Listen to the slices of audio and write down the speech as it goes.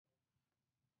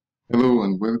Hello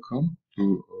and welcome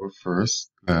to our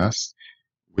first class,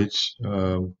 which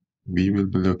we will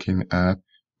be looking at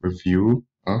review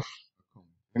of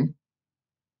accounting,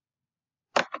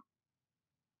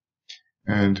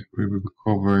 and we will be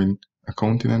covering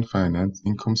accounting and finance,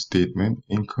 income statement,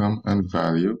 income and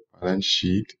value, balance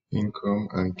sheet, income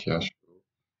and cash flow,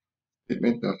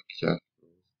 statement of cash flow,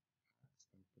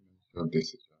 financial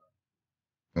decision,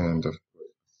 and of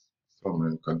course,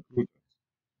 summary and conclusion.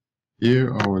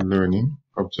 Here are our learning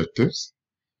objectives.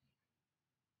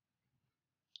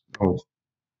 Now,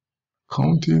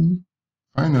 accounting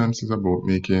finance is about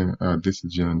making a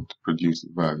decision to produce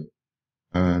value.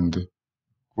 And of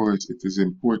course, it is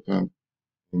important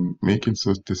in making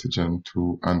such decision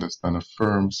to understand a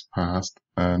firm's past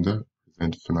and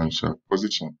present financial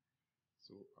position.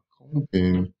 So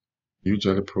accounting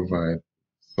usually provide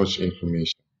such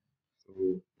information.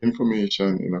 So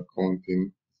information in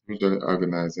accounting is usually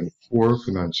organized in four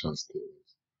financial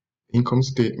statements: income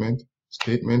statement,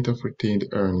 statement of retained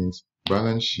earnings,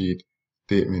 balance sheet,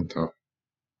 statement of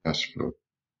cash flow.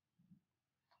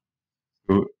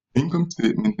 So income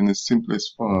statement in the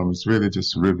simplest form is really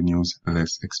just revenues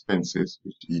less expenses,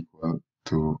 which equal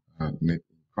to net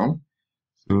income.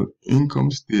 So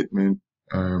income statement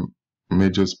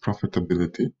measures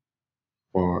profitability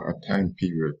for a time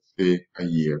period, say a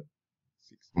year,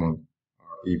 6 months,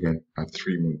 or even a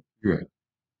 3 month period.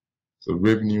 So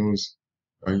revenues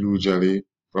are usually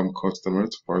from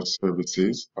customers for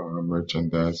services or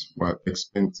merchandise, while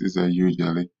expenses are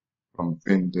usually from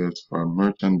vendors for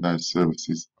merchandise,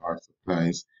 services, or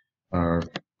supplies, or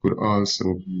could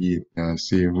also be,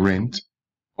 say, rent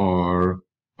or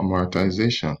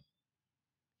amortization.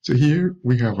 So here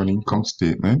we have an income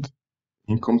statement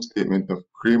of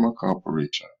Kramer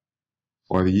Corporation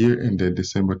for the year ended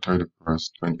December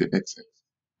 31st, 2018.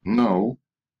 Now,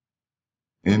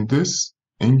 in this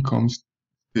income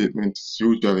statement,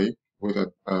 usually with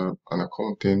an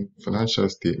accounting financial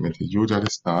statement, it usually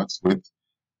starts with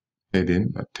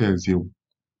heading that tells you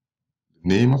the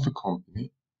name of the company,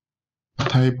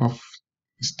 type of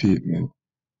statement,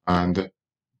 and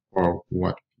for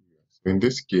what period. So in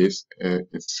this case,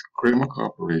 it's Kramer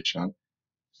Corporation.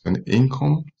 It's an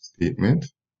income statement,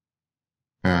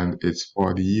 and it's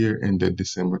for the year ended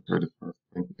December 31st,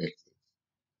 2018.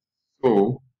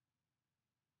 So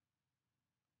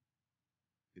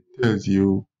it tells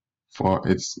you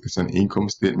it's an income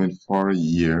statement for a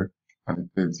year, and it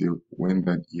tells you when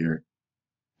that year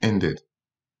ended.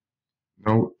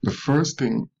 Now, the first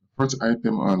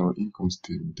item on our income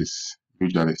statement is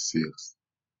usually sales.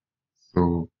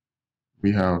 So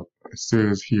we have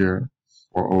sales here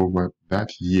for over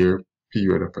that year,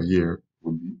 period of a year,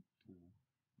 would be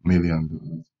 $2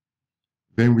 million.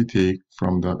 Then we take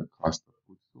from that the cost of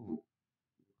goods sold.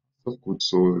 Cost of goods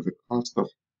sold is the cost of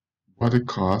what it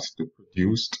costs to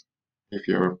produce if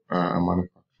you're a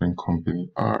manufacturing company,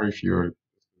 or if you're a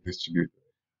distributor.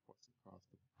 What's the cost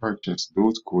to purchase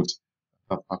those goods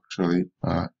that have actually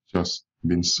just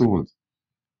been sold?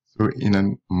 So in a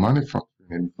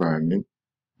manufacturing environment,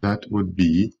 that would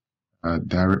be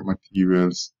direct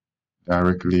materials,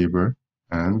 direct labor,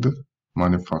 and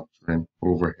manufacturing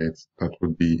overheads that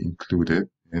would be included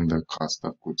in the cost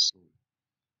of goods sold.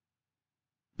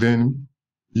 Then,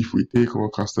 if we take our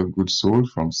cost of goods sold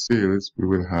from sales, we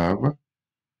will have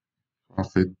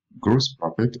gross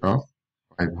profit of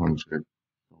 500,000.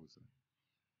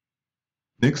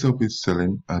 Next up is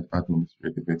selling and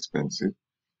administrative expenses.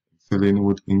 Selling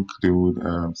would include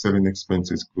selling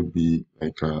expenses could be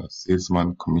like a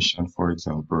salesman commission, for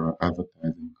example, or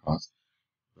advertising costs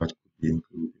that could be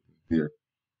included there.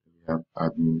 We have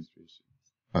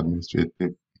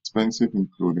administrative expenses,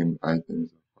 including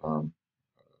items of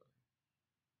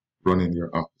running your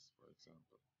office, for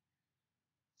example.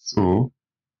 So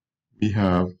we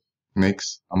have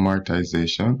next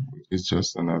amortization, which is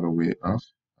just another way of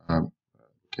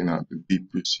looking at the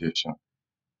depreciation.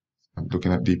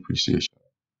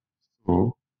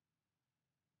 So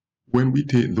when we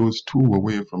take those two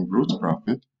away from gross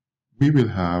profit, we will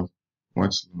have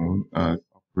what's known as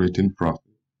operating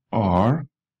profit, or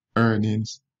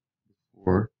earnings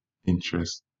before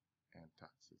interest and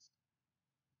taxes.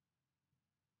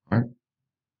 Right?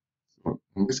 So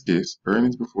in this case,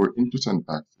 earnings before interest and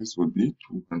taxes would be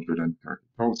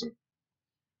 230,000.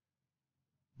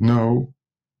 Now,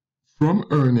 from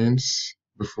earnings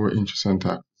before interest and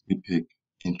taxes, we take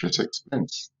interest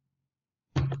expense.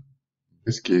 In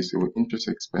this case, our interest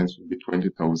expense will be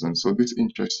 20,000. So this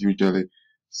interest usually,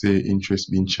 say,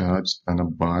 interest being charged on a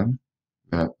bond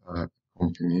that a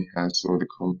company has. So the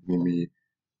company may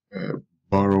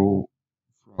borrow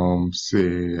from,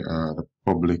 say, the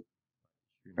public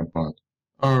in a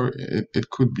or it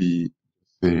could be,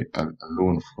 say, a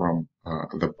loan from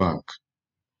the bank.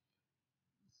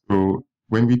 So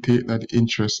when we take that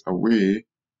interest away,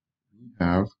 we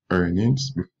have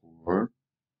earnings before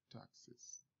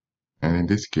taxes. And in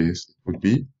this case, it would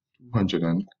be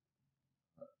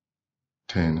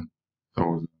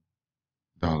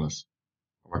 $210,000.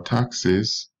 Our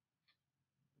taxes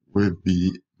will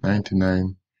be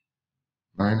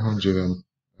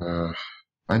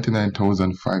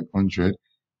 99,500,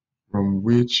 from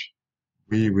which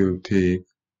we will take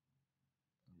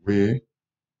away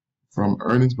from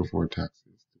earnings before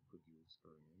taxes to produce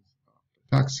earnings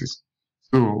after taxes.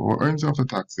 So our earnings after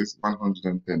taxes,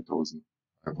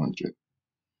 110,500.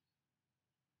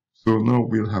 So now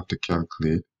we'll have to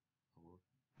calculate our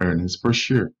earnings per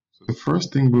share. So the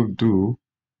first thing we'll do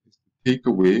is to take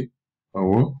away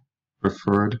our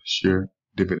preferred share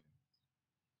dividend.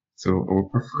 So our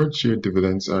preferred share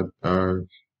dividends are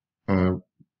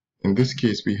in this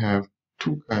case, we have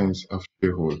two kinds of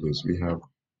shareholders. We have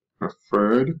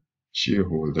preferred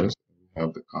shareholders, and we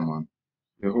have the common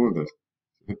shareholders.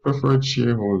 The preferred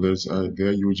shareholders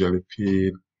they're usually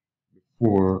paid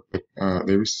before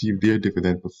they receive their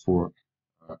dividend before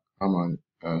common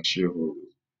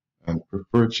shareholders. And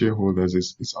preferred shareholders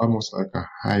is almost like a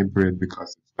hybrid,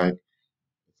 because it's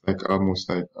like almost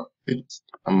like a fixed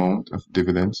amount of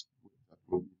dividends that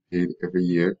will be paid every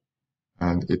year,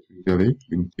 and it usually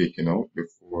been taken out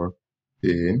before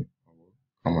paying our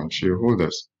common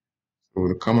shareholders. So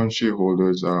the common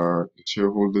shareholders are the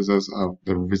shareholders that have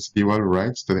the residual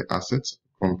rights to the assets of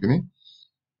the company,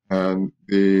 and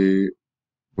they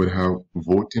would have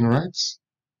voting rights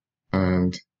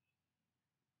and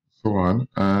so on.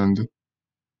 And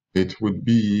it would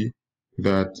be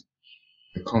that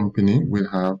the company will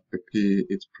have to pay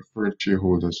its preferred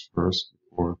shareholders first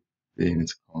before paying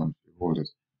its common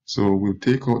shareholders. So we'll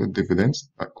take out the dividends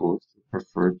that goes to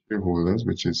preferred shareholders,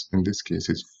 which is in this case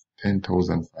is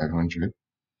 10,500.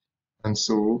 And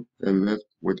so we're left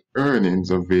with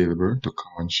earnings available to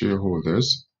common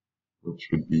shareholders, which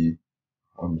would be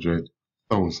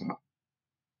 100,000.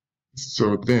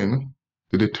 So then,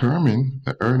 to determine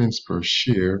the earnings per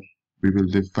share, we will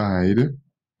divide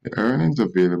the earnings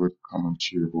available to common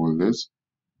shareholders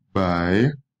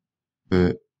by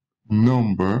the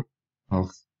number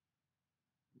of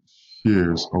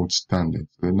shares outstanding.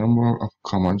 So the number of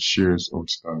common shares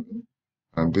outstanding,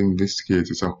 and in this case,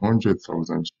 it's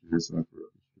 100,000 shares that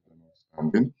were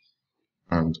outstanding.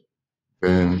 And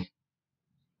then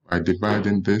by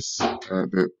dividing this,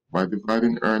 by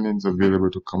dividing earnings available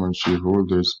to common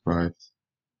shareholders by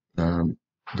the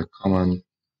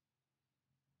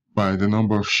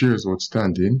number of shares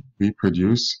outstanding, we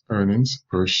produce earnings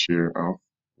per share of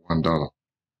 $1.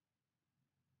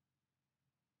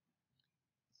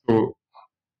 So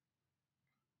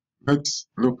let's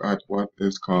look at what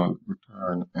is called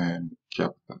return on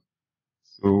capital.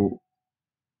 So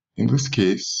in this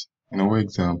case, in our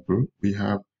example, we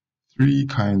have three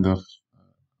kind of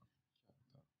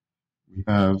we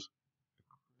have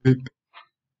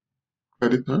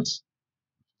creditors.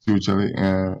 Usually,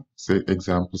 say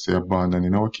example, say a bond, and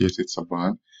in our case, it's a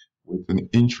bond with an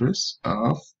interest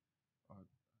of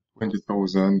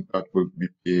 20,000 that will be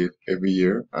paid every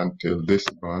year until this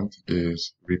bond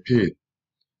is repaid.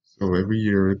 So every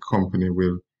year, the company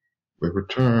will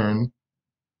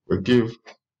give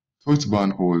to its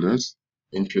bondholders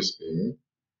interest payment.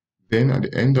 Then at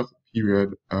the end of the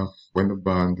period of when the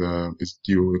bond is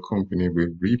due, the company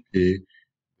will repay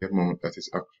the amount that is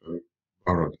actually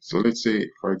borrowed. So let's say,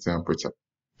 for example, it's a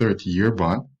 30-year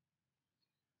bond.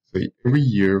 So every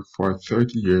year for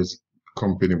 30 years, the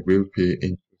company will pay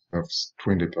interest of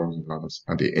 $20,000.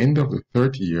 At the end of the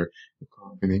 30 year, the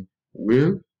company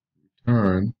will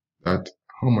return that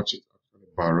how much it actually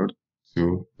borrowed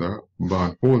to the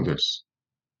bondholders.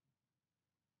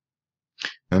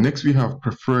 Now next we have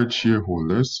preferred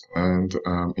shareholders, and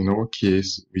in our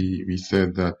case we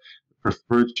said that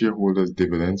preferred shareholders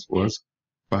dividends was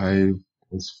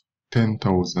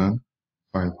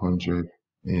 10,500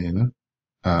 in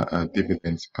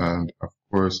dividends, and of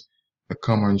course the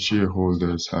common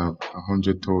shareholders have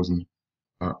 100,000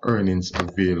 earnings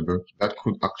available that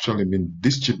could actually be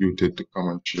distributed to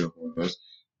common shareholders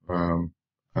in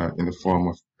the form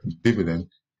of dividend,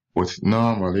 but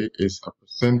normally is a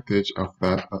percentage of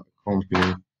that the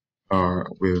company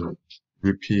will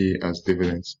repay as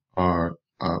dividends, or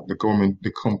the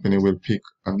company will pick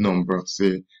a number,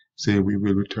 say we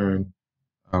will return,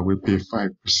 we'll pay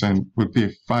 5%, we'll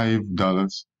pay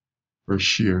 $5 per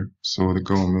share. So the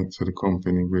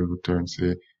company will return,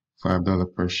 say,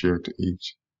 $5 per share to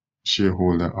each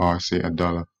shareholder, or say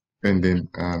 $1, depending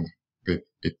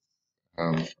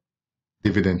its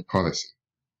dividend policy.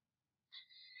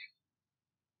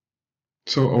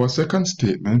 So our second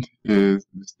statement is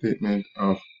the statement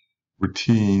of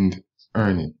retained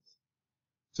earnings.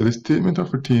 So the statement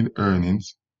of retained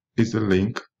earnings is the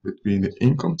link between the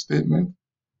income statement,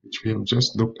 which we have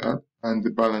just looked at, and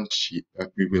the balance sheet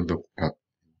that we will look at.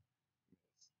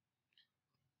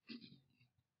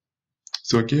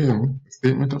 So again, the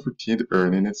statement of retained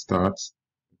earnings, it starts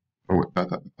with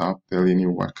that at the top, telling you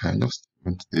what kind of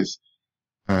statement it is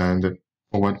and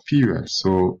for what period.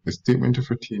 So the statement of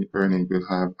retained earnings will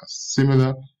have a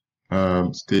similar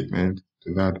statement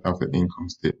to that of the income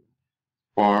statement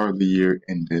for the year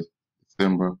ended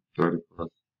December 31st.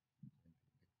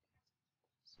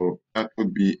 So that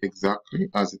would be exactly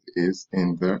as it is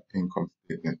in the income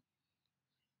statement.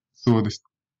 So the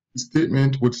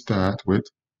statement would start with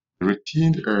the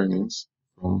retained earnings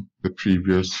from the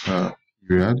previous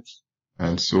period,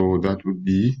 and so that would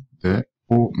be the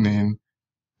opening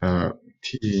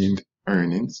retained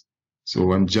earnings.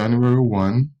 So on January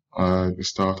 1, the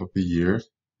start of the year,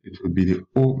 it would be the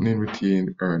opening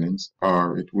retained earnings,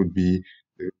 or it would be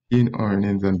the retained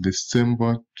earnings on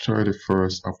December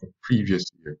 31st of the previous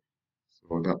year.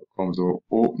 So that becomes our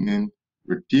opening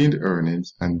retained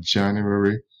earnings on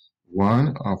January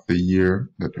 1 of the year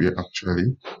that we are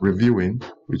actually reviewing,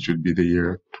 which would be the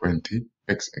year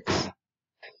 20XX.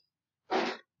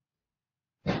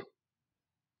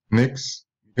 Next,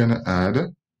 we're going to add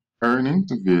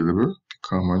earnings available to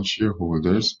common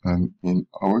shareholders, and in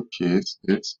our case,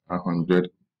 it's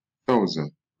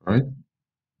 100,000, right?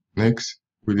 Next,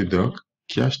 we deduct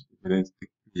cash dividends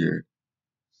declared.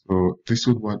 So this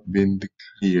would have been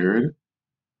declared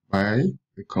by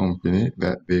the company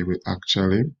that they will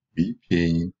actually be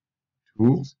paying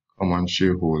to common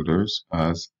shareholders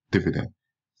as dividend.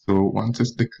 So once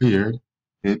it's declared,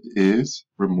 it is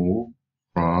removed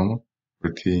from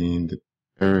retained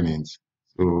earnings.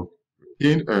 So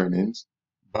retained earnings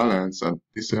balance on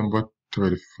December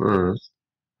 31st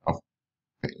of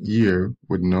the year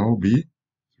would now be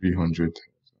 300,000.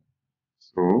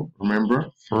 So remember,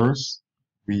 first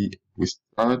we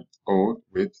start out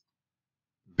with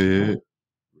the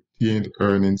retained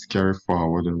earnings carry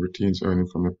forward and retained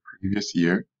earnings from the previous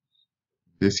year.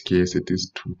 In this case, it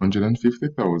is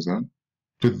 250,000.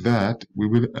 To that, we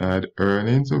will add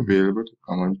earnings available to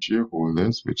common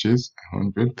shareholders, which is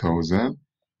 100,000,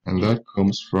 and that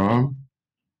comes from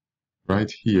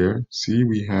right here. See,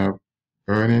 we have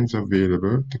earnings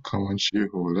available to common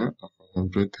shareholder of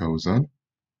 100,000.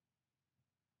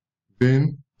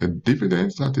 Then the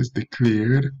dividends that is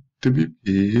declared to be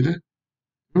paid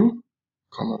to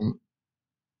common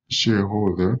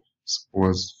shareholder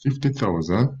was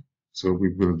 50,000. So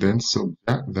we will then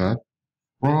subtract that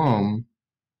from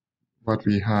what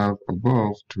we have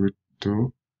above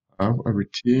to have a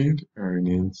retained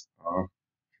earnings of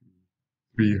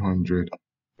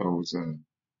 300,000.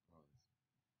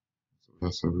 So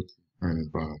that's a retained earnings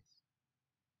balance.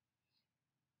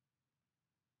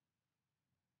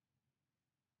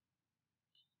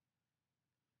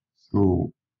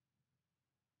 So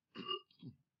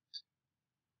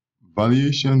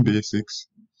valuation basics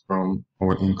from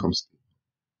our income statement.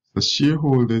 The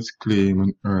shareholders' claim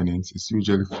on earnings is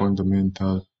usually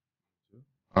fundamental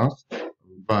of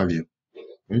value.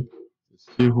 Right? The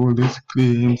shareholders'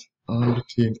 claims on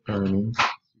retained earnings is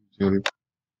usually.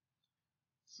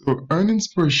 So earnings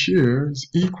per share is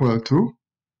equal to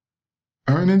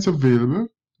earnings available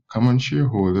to common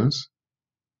shareholders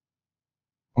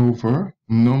over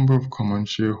number of common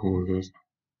shareholders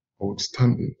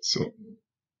outstanding. So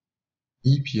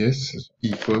EPS is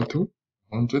equal to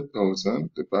 100,000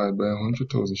 divided by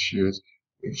 100,000 shares,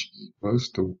 which equals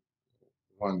to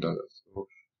 $1. So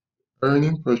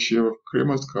earning per share of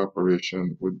Cremas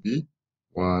Corporation would be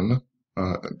 $1.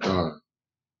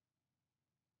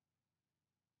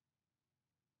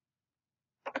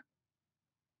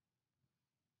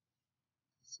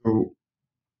 So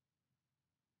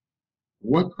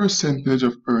what percentage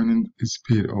of earnings is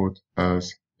paid out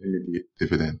as immediate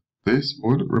dividend? This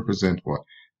would represent what?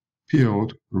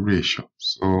 Payout ratio.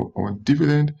 So our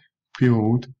dividend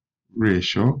payout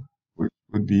ratio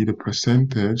would be the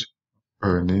percentage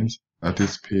earnings that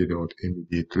is paid out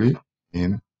immediately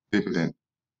in dividend.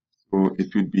 So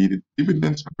it would be the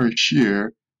dividends per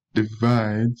share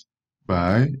divided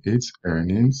by its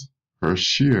earnings per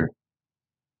share.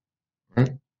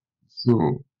 Right?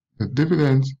 So the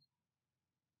dividends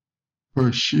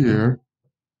per share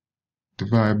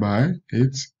divided by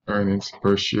its earnings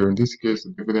per share. In this case,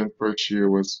 the dividend per share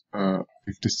was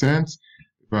 50 cents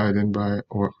divided by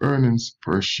our earnings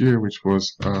per share, which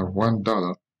was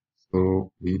 $1.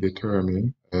 So we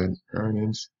determine an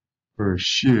earnings per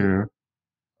share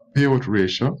payout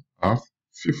ratio of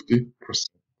 50%,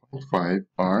 0.5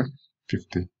 or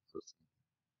 50%.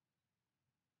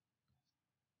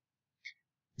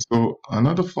 So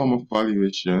another form of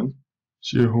valuation,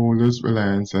 shareholders'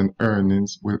 reliance on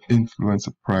earnings will influence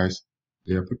the price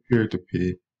they are prepared to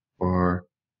pay for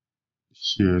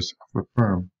shares of a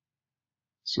firm.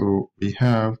 So we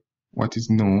have what is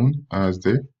known as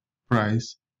the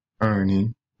price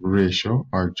earning ratio,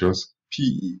 or just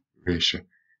PE ratio.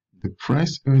 The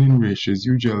price earning ratio is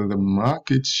usually the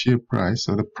market share price,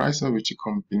 or the price at which a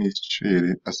company is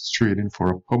traded as trading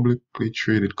for a publicly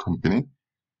traded company,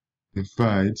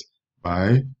 divided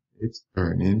by its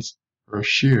earnings per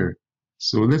share.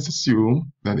 So let's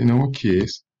assume that in our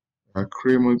case,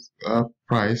 Kramer's share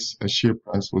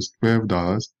price was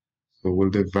 $12. So we'll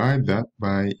divide that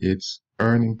by its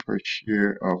earning per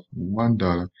share of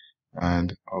 $1,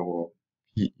 and our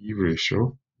PE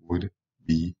ratio would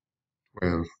be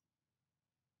 12,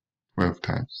 12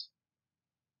 times.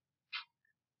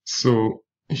 So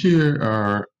here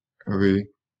are the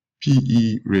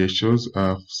PE ratios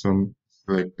of some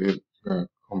selected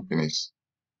companies.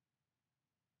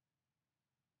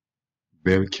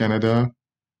 Bell Canada,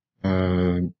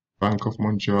 Bank of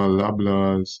Montreal,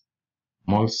 Loblaws,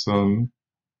 Molson,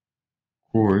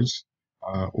 Coors,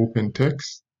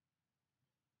 OpenText,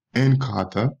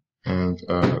 Encarta, and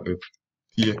the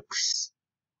TX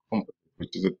company,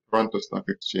 which is a Toronto Stock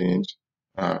Exchange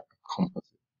company.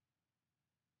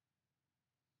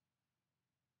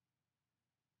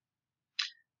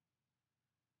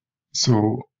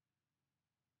 So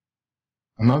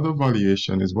another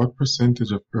valuation is what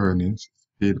percentage of earnings is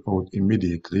paid out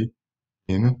immediately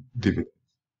in dividends,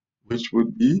 which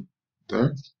would be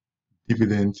the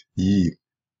dividend yield.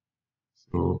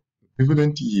 So the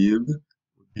dividend yield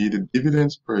would be the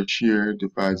dividends per share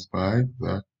divided by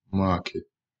the market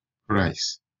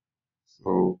price.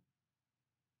 So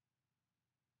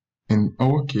in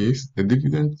our case, the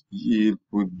dividend yield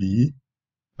would be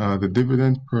the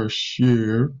dividend per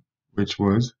share, which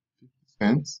was 50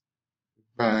 cents,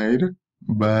 divided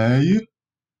by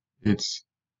its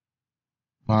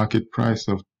market price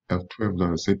of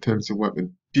 $12. So it tells you what the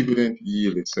dividend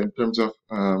yield is. So in terms of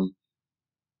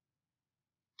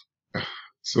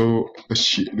so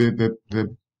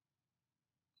the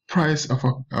price of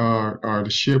or the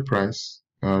share price,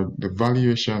 the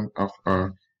valuation of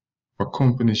a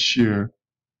company's share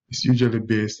is usually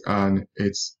based on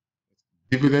its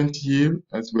dividend yield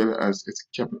as well as its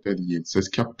capital yield. So its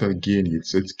capital gain yield.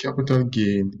 So its capital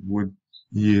gain would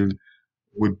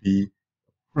be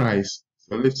price.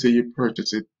 So let's say you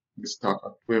purchase the stock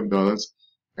at $12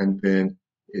 and then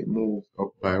it moves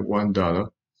up by $1.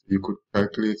 So you could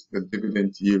calculate the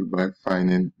dividend yield by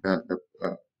finding that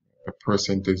a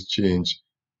percentage change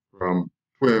from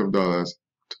 $12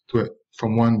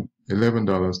 from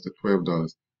 $11 to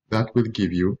 $12. That will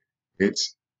give you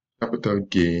its capital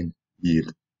gain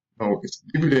yield. Now, its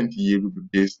dividend yield will be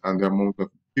based on the amount of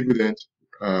dividend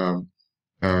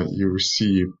you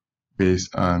receive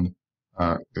based on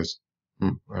this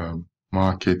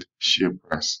market share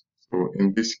price. So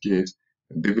in this case,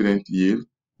 the dividend yield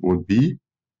would be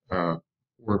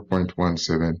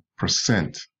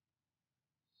 4.17%.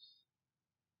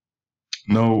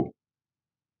 Now,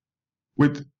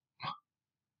 with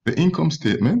the income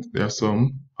statement, there are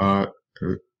some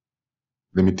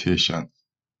limitations.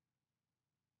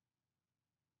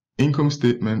 Income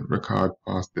statement record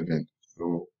past events,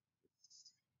 so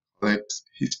collects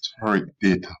historic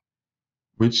data,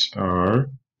 which are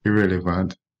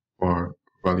irrelevant for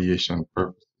valuation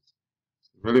purposes.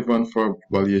 Relevant for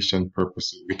valuation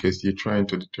purposes because you're trying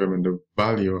to determine the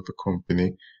value of the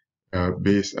company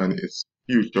based on its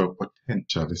future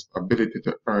potential, its ability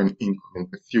to earn income in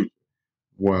the future,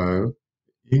 while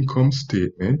the income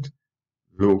statement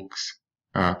looks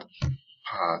at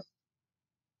past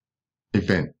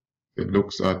event. It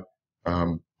looks at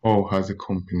how has a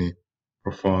company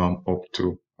performed up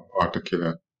to a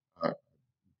particular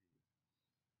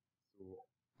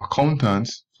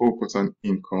accountants focus on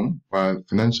income, while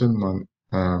financial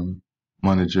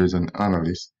managers and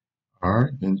analysts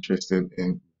are interested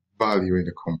in valuing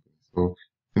the company. So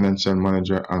financial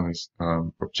manager analyst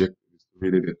objective is to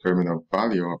really determine the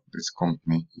value of this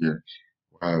company here,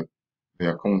 while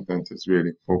the accountant is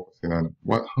really focusing on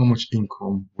how much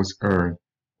income was earned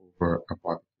over a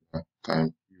particular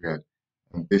time period.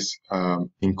 And this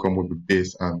income will be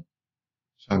based on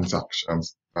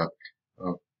transactions that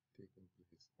have taken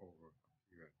place over a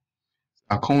period.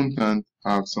 Accountants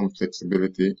have some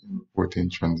flexibility in reporting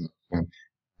transactions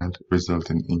and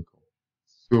resulting income.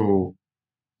 So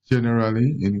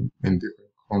Generally, in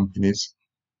different companies,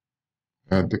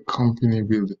 the company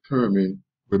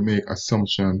will make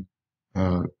assumptions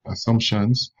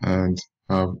and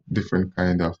have different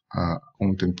kind of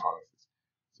accounting policies.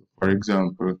 So for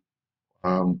example,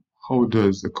 how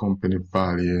does the company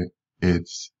value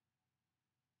its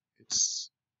its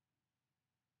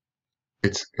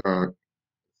its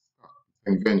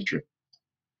inventory?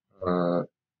 Uh,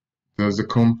 does the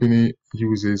company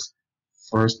uses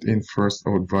first in first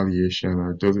out valuation,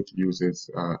 or does it uses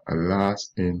a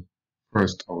last in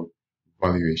first out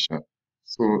valuation?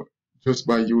 So just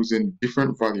by using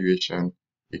different valuation,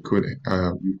 it could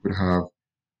you could have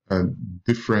a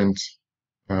different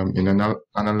in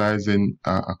analyzing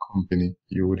a company,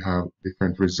 you would have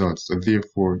different results. So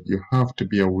therefore, you have to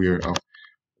be aware of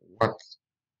what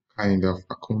kind of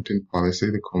accounting policy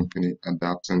the company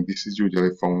adopts, and this is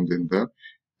usually found in the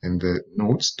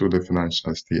notes to the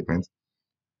financial statement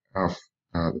of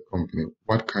the company.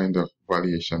 What kind of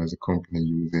valuation is the company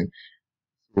using?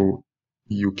 So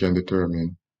you can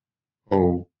determine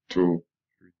how to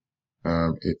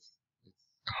it's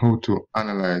how to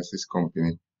analyze this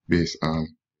company based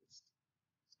on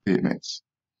statements.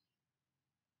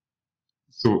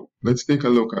 So let's take a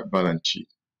look at balance sheet.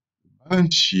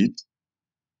 Balance sheet,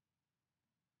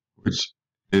 which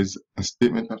is a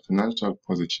statement of financial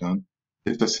position,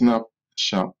 is a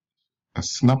snapshot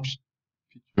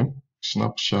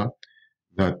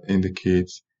that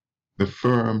indicates the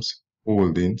firm's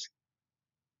holdings,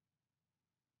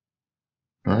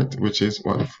 right? Which is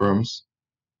what the firm's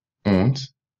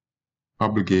owns,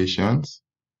 obligations,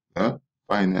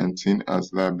 financing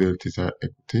as liabilities or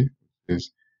equity, which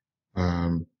is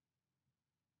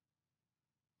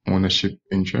ownership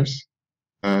interest,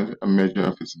 and a measure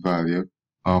of its value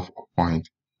of a point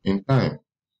in time.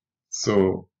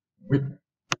 So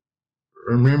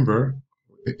remember,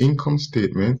 the income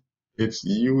statement, it's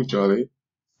usually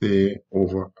say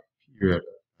over a period of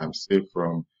time, say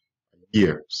from a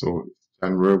year. So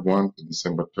January 1 to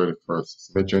December 31st,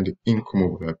 it's measuring the income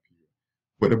over that period.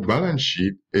 But the balance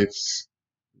sheet, it's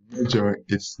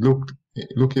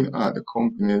looking at the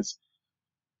company's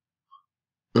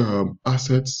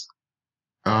assets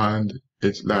and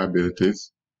its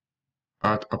liabilities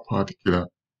at a particular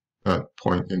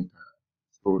point in time.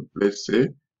 So let's say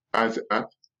as at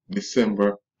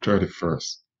December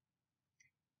 31st.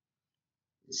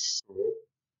 So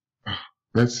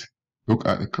let's look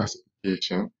at the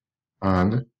classification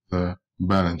and the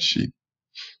balance sheet.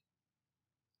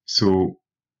 So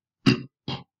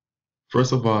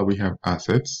first of all, we have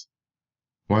assets,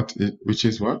 which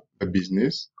is what the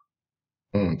business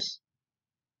owns.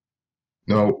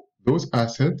 Now, those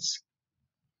assets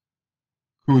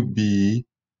could be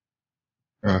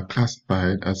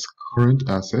classified as current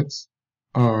assets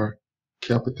or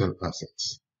capital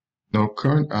assets. Now,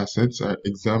 current assets are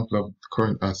example of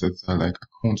current assets are like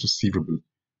accounts receivable,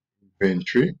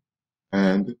 inventory,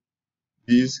 and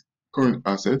these current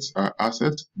assets are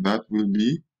assets that will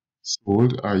be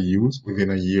sold or used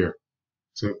within a year.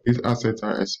 So if these assets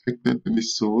are expected to be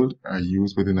sold or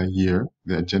used within a year,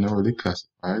 they are generally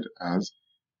classified as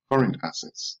current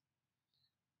assets.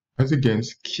 As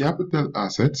against capital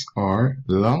assets or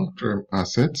long-term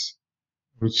assets,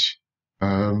 which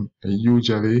are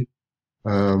usually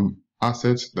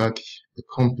assets that the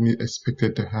company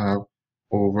expected to have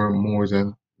over more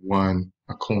than one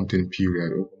accounting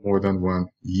period, over more than 1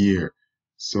 year.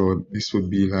 So this would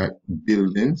be like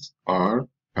buildings or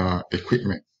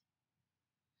equipment.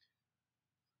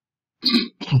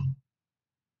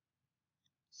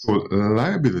 So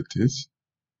liabilities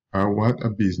are what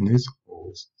a business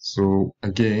owes. So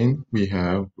again, we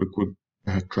could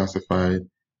classify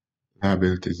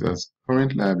liabilities as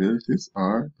current liabilities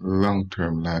or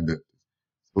long-term liabilities.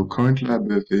 So current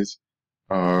liabilities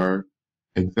are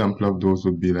example of those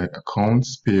would be like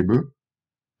accounts payable,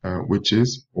 which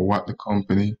is what the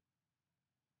company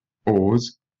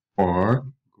owes for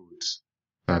goods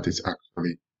that is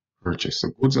actually purchased. So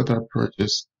goods that are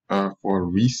purchased for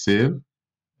resale,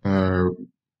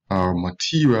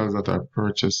 materials that are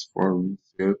purchased for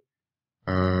resale,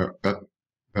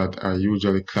 that are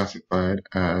usually classified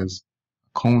as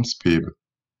accounts payable,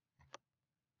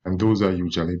 and those are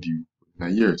usually due in a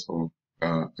year. So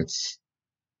it's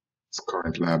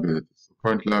current liabilities. So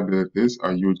current liabilities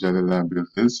are usually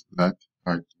liabilities that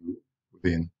are due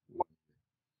within 1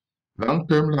 year.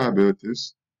 Long-term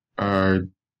liabilities are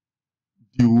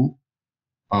due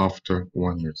after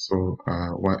 1 year. So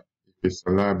what if it's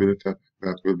a liability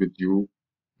that will be due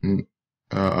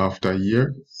after a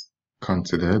year, it's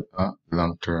considered a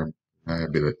long-term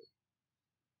liability.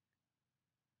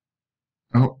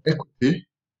 Now, equity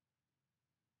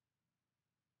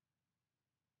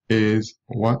is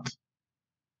what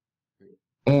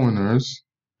owners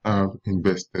have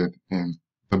invested in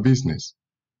the business,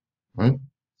 right?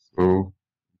 So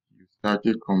you start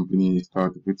your company, you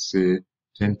start with say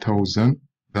 10,000,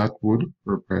 that would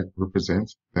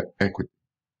represent the equity.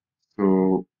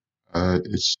 So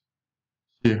it's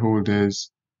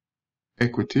shareholders'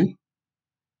 equity.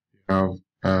 You have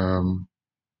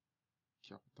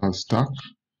capital stock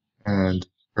and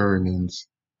earnings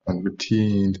and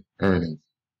retained earnings.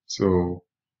 So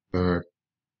the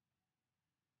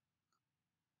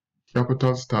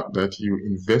capital stock that you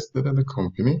invested in the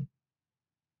company,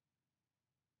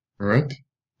 right?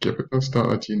 Capital stock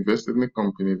that you invested in the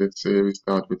company, let's say we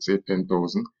start with say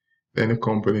 10,000. Then the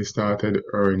company started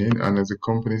earning, and as the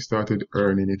company started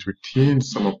earning, it retained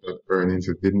some of that earnings.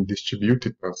 It didn't distribute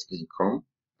it as income,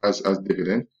 as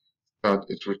dividend, but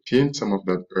it retained some of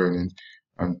that earnings,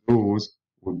 and those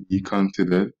would be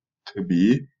considered to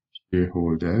be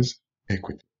shareholders'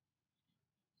 equity.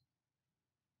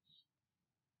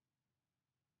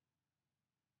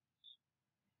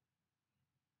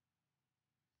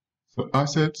 So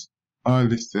assets are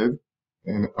listed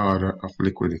in order of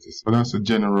liquidity. So that's a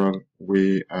general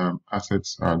way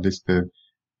assets are listed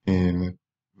in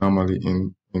normally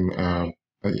uh,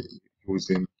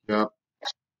 using GAAP.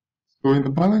 So in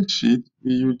the balance sheet,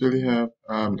 we usually have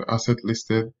the asset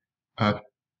listed at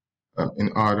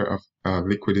in order of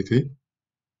liquidity,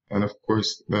 and of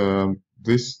course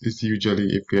this is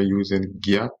usually if we are using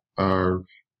GAAP or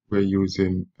we're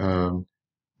using the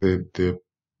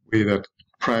way that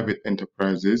private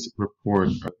enterprises report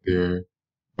their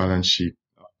balance sheet.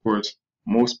 Of course,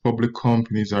 most public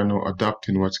companies are now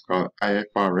adopting what's called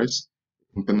IFRS,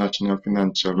 International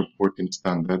Financial Reporting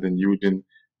Standard, and using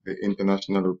the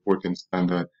International Reporting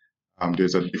Standard,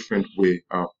 there's a different way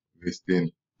of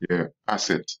listing your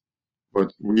assets.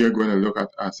 But we are going to look at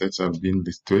assets as being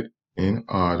listed in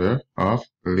order of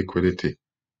liquidity.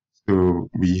 So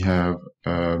we have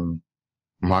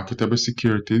marketable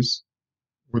securities,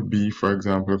 would be, for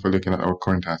example, if we're looking at our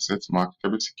current assets,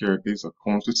 marketable securities,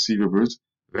 accounts receivables,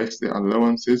 less the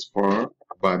allowances for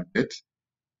bad debt,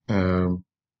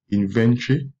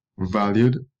 inventory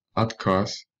valued at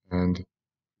cost, and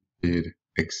paid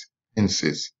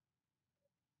expenses.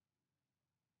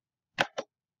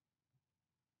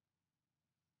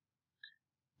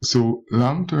 So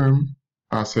long-term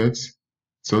assets,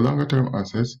 so longer-term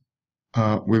assets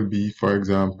will be, for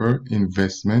example,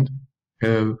 investment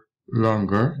held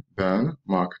longer than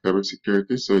marketable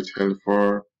securities. So it's held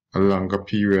for a longer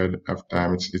period of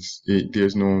time.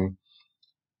 There's no,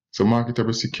 so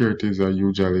marketable securities are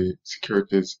usually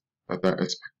securities that are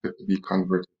expected to be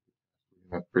converted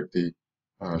in a pretty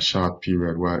short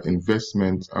period, while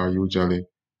investments are usually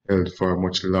held for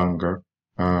much longer.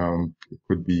 It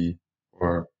could be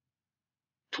for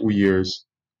 2 years,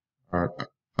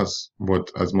 as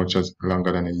much as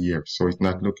longer than a year. So it's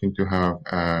not looking to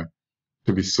have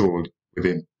to be sold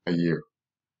within a year.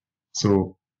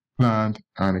 So plant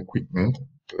and equipment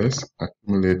plus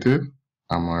accumulated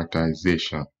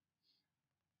amortization.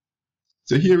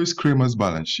 So here is Kramer's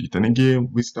balance sheet, and again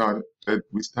we start at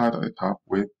the top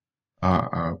with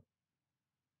Kramer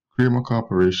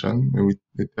Corporation, and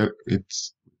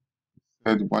it's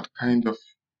said what kind of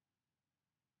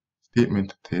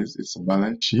statement it is. It's a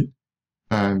balance sheet,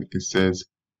 and it says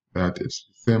that it's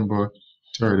December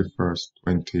 31st,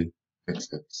 20XX.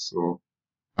 So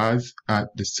as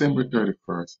at December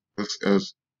 31st, this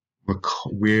is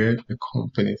where the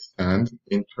company stands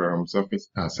in terms of its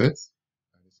assets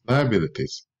and its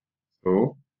liabilities.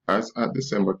 So as at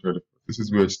December 31st, this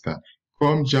is where it stands.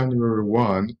 Come January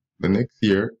 1, the next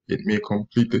year, it may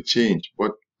completely change,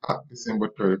 but at December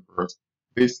 31st,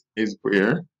 this is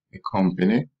where the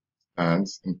company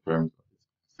stands in terms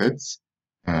of its assets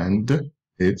and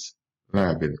its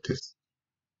liabilities.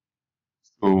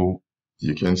 So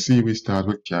you can see we start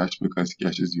with cash because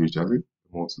cash is usually the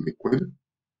most liquid.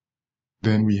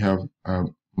 Then we have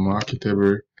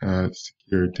marketable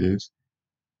securities,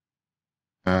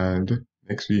 and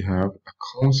next we have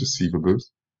accounts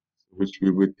receivables, which we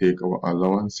would take our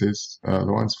allowance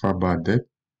for bad debt.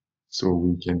 So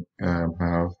we can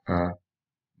have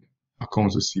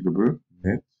accounts receivable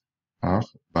net of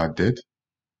bad debt,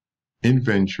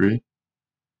 inventory,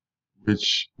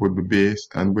 which would be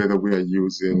based on whether we are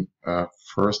using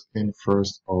first in,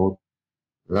 first out,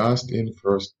 last in,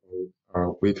 first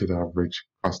out, weighted average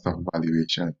cost of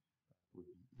valuation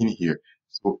in here.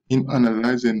 So in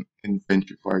analyzing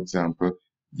inventory, for example,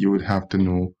 you would have to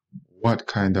know what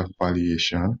kind of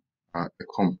valuation the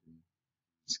company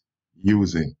is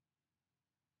using.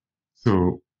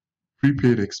 So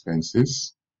prepaid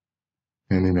expenses,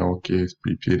 and in our case,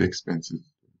 prepaid expenses.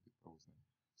 So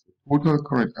total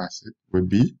current asset would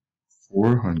be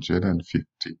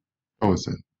 450,000.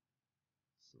 So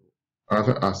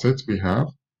other assets we have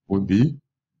would be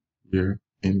here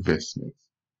investments,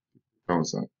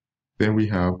 1,000. Then we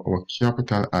have our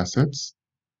capital assets,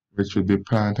 which would be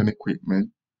plant and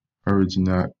equipment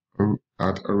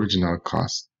at original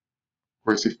cost. Of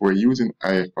course, if we're using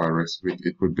IFRS,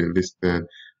 it would be listed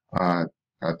at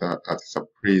its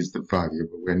appraised value,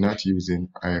 but we're not using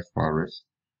IFRS.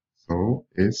 So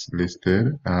it's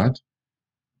listed at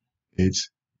its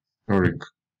historic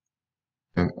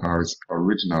or its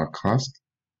original cost.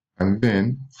 And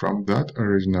then from that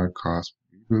original cost,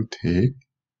 we will take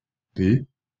the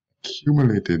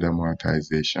accumulated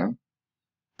amortization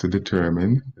to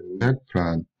determine the net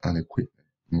plant and equipment.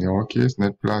 In our case,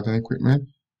 net plant and equipment,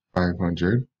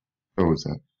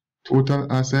 500,000.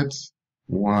 Total assets,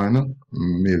 1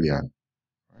 million.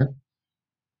 Right?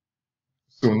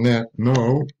 So now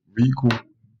we go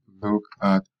look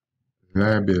at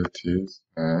liabilities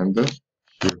and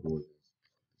shareholders.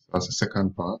 That's the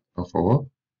second part of our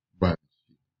balance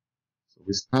sheet. So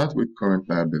we start with current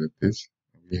liabilities.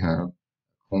 We have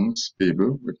accounts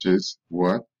payable, which is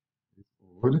what is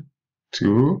owed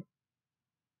to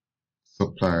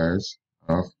suppliers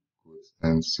of goods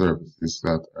and services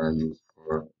that are used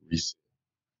for resale.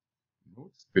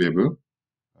 Notes payable,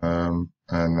 and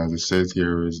as it says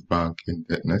here, is bank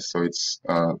indebtedness, so it's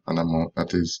an amount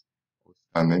that is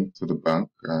outstanding to the bank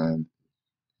and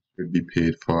should be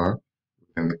paid for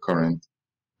within the current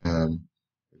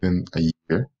within a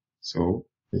year. So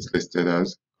it's listed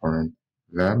as current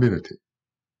liability.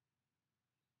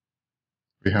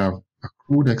 We have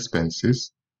accrued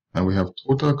expenses, and we have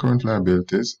total current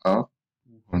liabilities of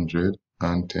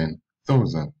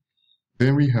 210,000.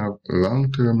 Then we have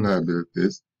long-term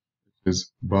liabilities, which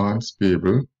is bonds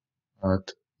payable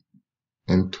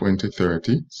in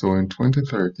 2030. So in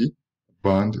 2030,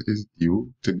 bond is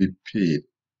due to be paid.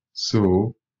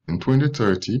 So in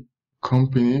 2030,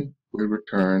 company will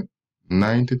return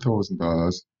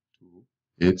 $90,000 to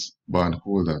its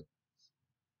bondholder.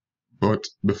 But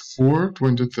before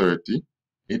 2030,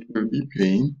 it will be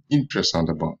paying interest on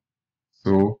the bond.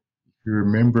 So if you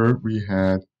remember, we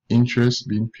had interest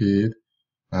being paid,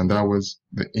 and that was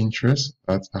the interest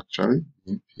that's actually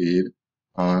being paid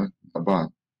on the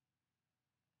bond.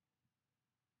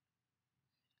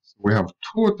 So we have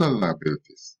total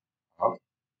liabilities of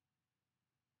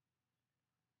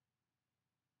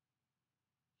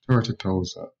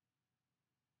 30,000.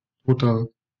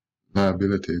 Total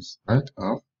liabilities, right,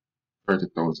 of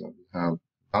 30,000. We have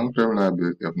long-term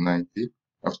liability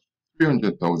of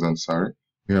 300,000, sorry.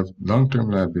 We have long-term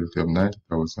liability of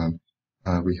 90,000,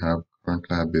 and we have current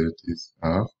liabilities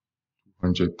of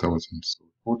 200,000. So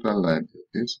total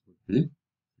liabilities would be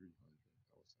 300,000.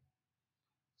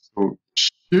 So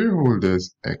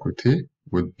shareholders' equity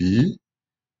would be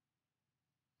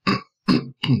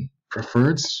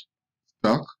preferred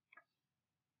stock.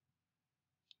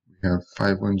 We have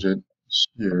 500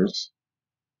 shares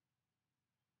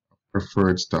of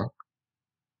preferred stock,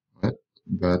 right?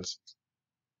 That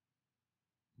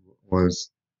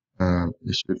was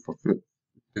issued for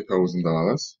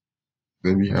 $50,000.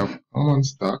 Then we have common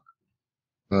stock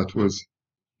that was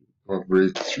of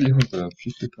rate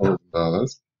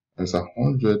 $350,000 as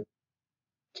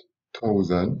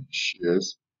 100,000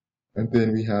 shares. And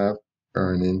then we have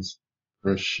earnings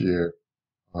per share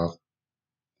of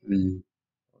 $300,000.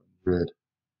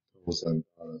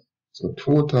 So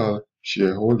total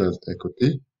shareholders'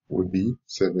 equity would be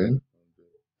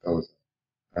 700,000.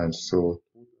 And so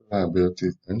total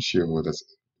liabilities and shareholders'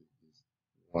 equity is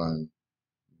 $1 million.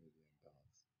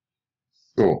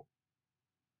 So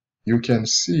you can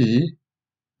see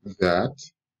that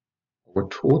our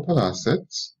total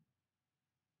assets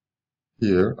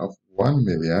here of 1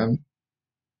 million,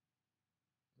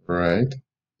 right,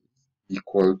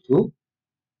 equal to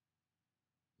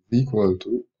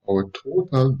our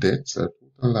total debts or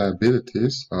total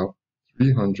liabilities of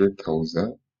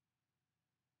 300,000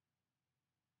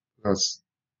 plus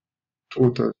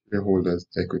total shareholders'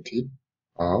 equity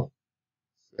of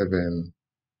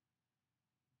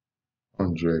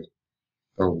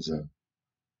 700,000.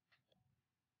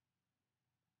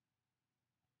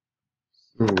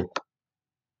 So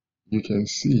you can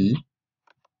see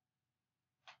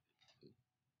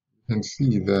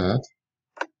that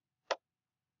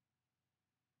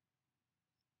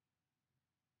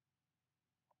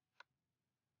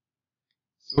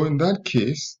so in that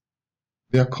case,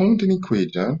 the accounting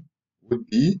equation would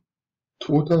be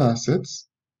total assets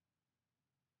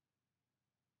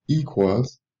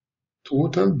equals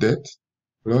total debt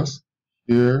plus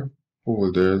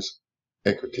shareholders'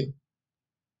 equity.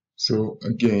 So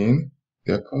again,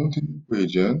 the accounting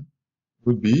equation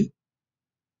would be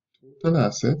total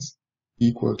assets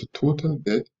equal to total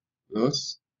debt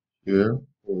plus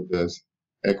shareholders'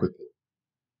 equity.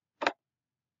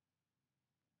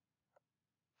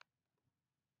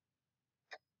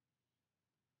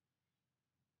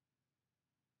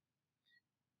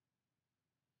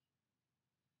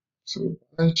 So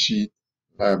balance sheet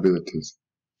liabilities.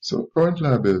 So current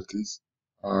liabilities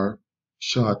are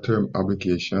short-term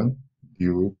obligation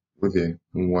due within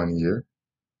 1 year.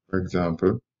 For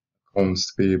example,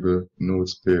 accounts payable,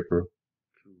 notes payable,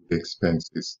 accrued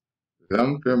expenses.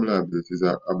 Long-term liabilities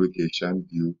are obligation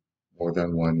due more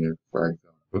than 1 year. For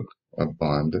example, a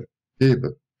bond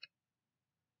payable.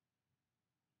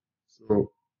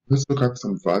 So let's look at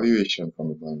some valuation from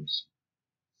the balance sheet.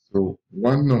 So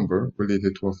one number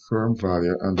related to a firm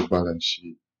value on the balance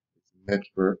sheet is net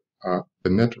worth. The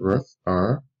net worth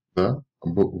are the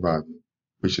book value,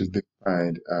 which is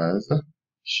defined as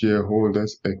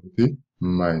shareholders' equity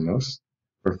minus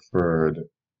preferred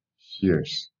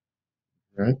shares.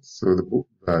 Right? So the book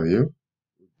value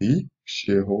would be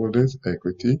shareholders'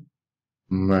 equity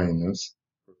minus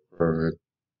preferred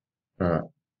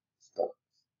stock.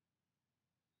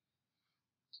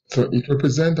 So it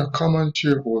represents a common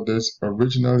shareholder's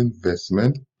original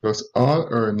investment plus all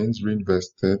earnings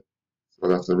reinvested, so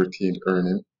that's a retained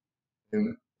earning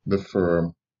in the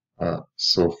firm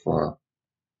so far.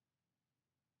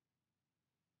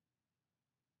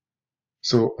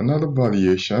 So another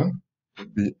valuation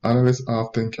would be analysts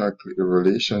often calculate the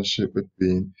relationship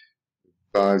between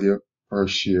value per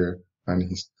share and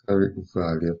historic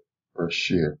value per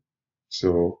share.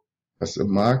 So that's the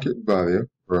market value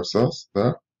versus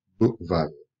the book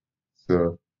value.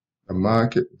 So the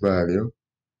market value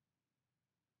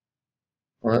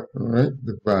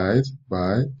divides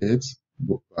by its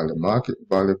book value. Market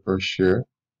value per share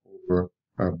over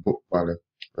book value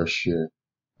per share.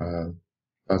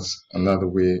 That's another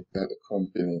way that the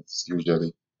companies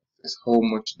usually is how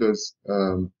much does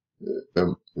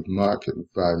the market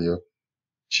value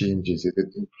changes. Is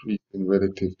it increasing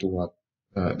relative to what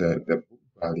the book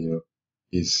value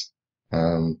is?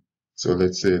 So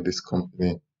let's say this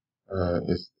company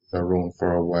is around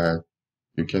for a while.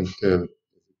 You can tell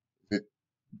it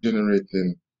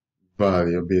generating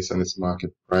value based on its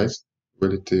market price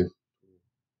relative to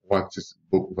what its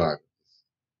book value.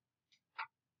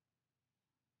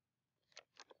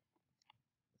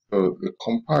 So the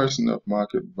comparison of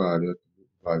market value to book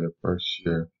value per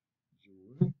share,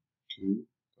 June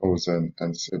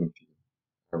 2017.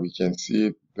 We can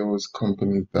see those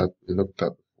companies that we looked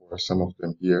at before, some of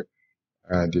them here,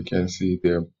 and you can see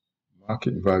their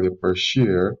market value per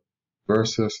share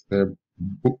versus their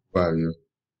book value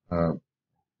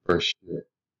per share.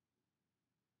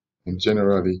 And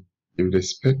generally, you would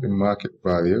expect the market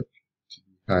value to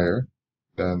be higher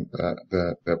than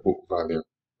the book value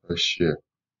per share.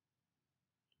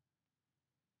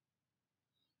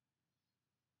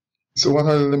 So what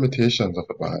are the limitations of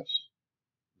the balance sheet?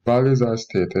 Values are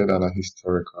stated on a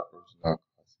historical original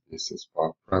cost basis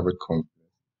for private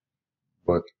companies,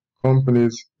 but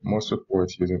companies must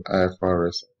report using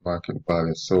IFRS market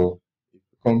value. So if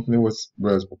the company was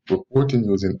reporting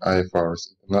using IFRS,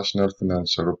 International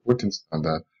Financial Reporting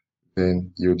Standard,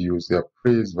 then you'd use the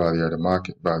appraised value or the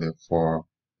market value for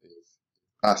its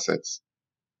assets.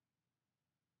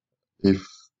 If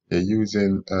you're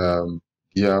using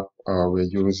GAAP or we're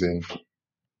using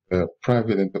the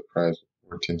private enterprise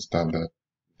reporting standard,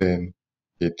 then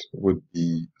it would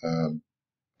be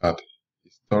at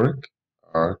historic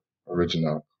or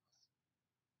original.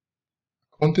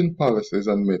 Accounting policies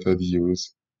and methods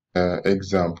use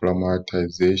example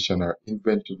amortization or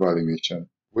inventory valuation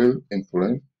will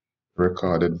influence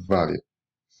recorded value.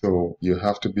 So you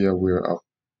have to be aware of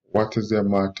what is the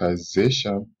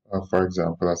amortization, for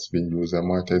example, that's being used,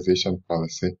 amortization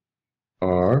policy,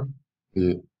 or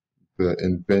the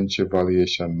inventory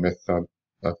valuation method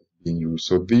that is being used.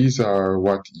 So these are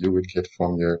what you would get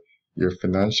from your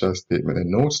financial statement, the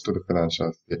notes to the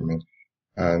financial statement,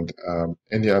 and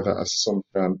any other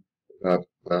assumption that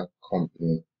the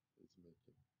company is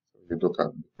making. So you look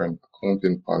at different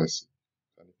accounting policies.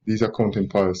 And if these accounting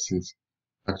policies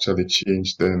actually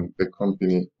change, then the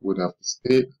company would have to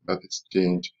state that it's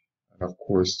changed, and of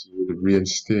course you would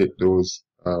reinstate those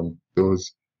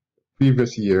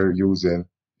previous year using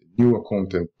the new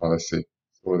accounting policy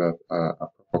so that a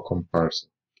proper comparison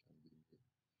can be made.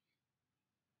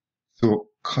 So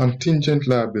contingent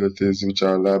liabilities, which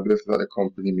are liabilities that a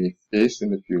company may face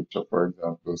in the future, for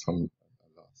example, some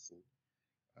lawsuit,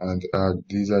 and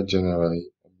these are generally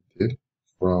omitted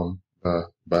from the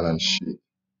balance sheet.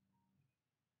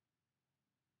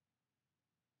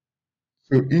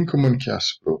 So income and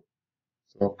cash flow.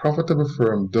 So a profitable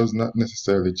firm does not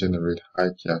necessarily generate high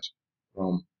cash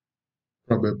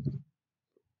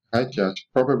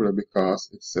probably because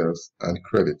it sells and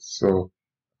credits. So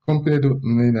a company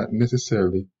may not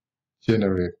necessarily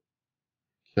generate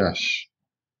cash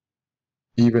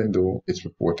even though it's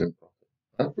reporting profit,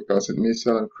 right? Because it may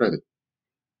sell and credit.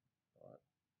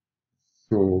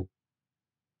 So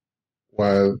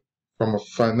while from a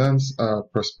finance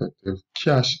perspective,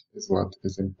 cash is what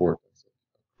is important. So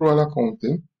accrual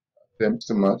accounting attempts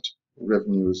to match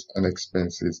revenues and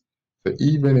expenses. So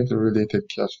even if the related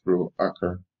cash flow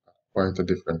occur at quite a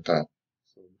different time.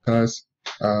 So because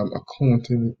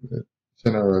accounting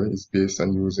generally is based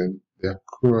on using the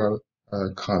accrual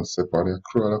concept or the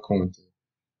accrual accounting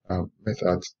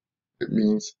method, it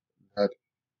means that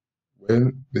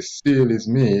when the sale is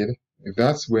made,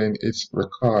 that's when it's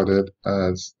recorded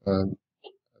as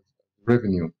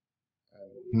revenue,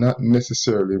 not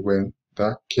necessarily when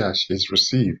that cash is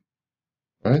received,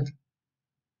 right?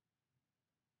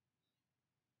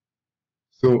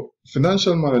 So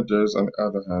financial managers, on the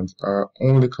other hand, are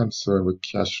only concerned with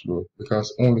cash flow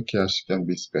because only cash can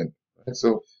be spent, right?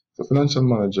 So financial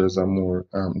managers are more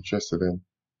interested in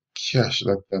cash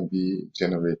that can be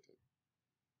generated.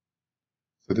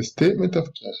 So the statement of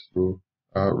cash flow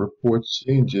reports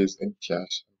changes in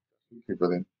cash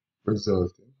equivalent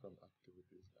resulting from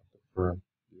activities of the firm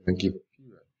during a given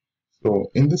period.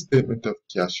 So in the statement of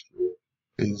cash flow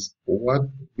is where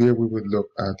we would look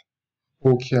at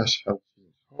how cash has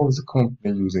changed. How is the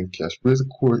company using cash? Where's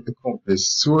the company's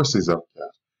sources of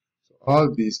cash? So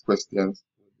all these questions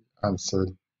will be answered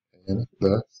in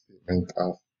the statement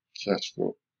of cash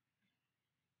flow.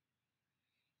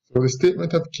 So the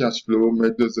statement of cash flow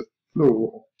measures the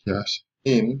flow of cash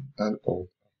in and out of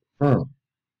the firm.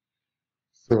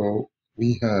 So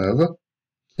we have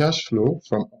cash flow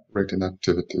from operating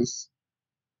activities.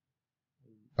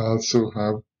 We also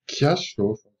have cash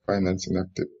flow from financing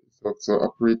activities. So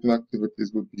operating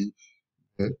activities would be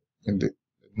in the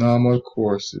normal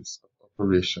courses of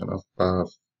operation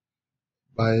of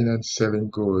buying and selling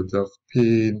goods, of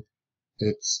paying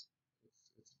its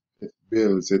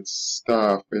bills, its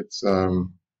staff, its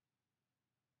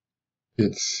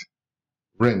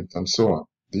rent, and so on.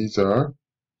 These are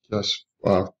cash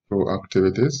flow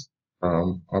activities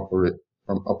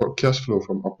cash flow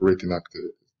from operating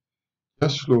activities.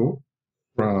 Cash flow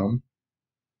from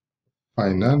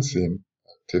financing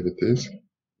activities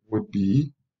would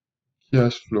be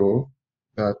cash flow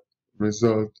that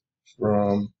result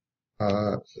from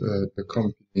the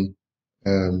company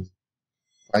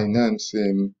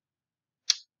financing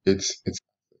its assets,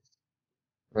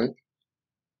 right?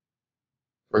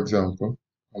 For example,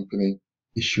 company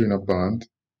issuing a bond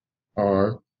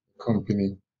or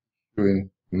company doing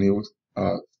new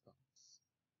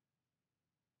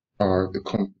or the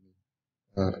company,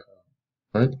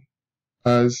 right?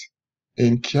 As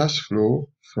in cash flow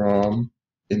from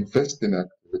investing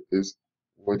activities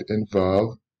would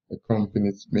involve the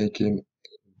companies making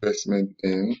investment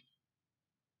in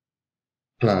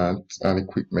plants and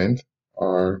equipment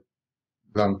or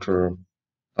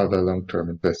other long-term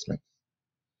investments.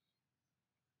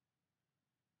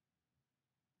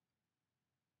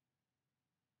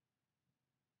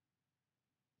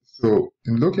 So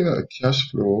in looking at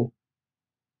cash flow,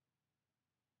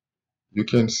 you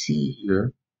can see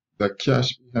here the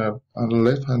cash we have on the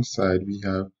left hand side we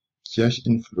have cash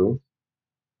inflow,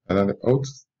 and on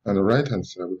the right hand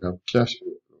side we have cash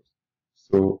outflow.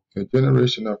 So the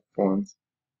generation of funds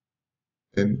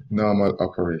in normal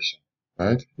operation,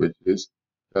 right, which is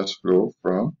cash flow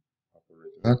from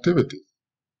operating activities.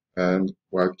 And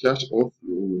while cash outflow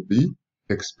will be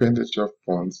expenditure of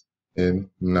funds in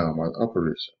normal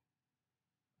operation.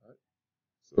 Right?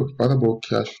 So what about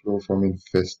cash flow from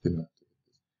investing activities?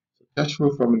 So cash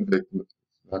flow from investing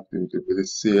activity will be the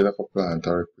sale of a plant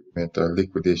or equipment or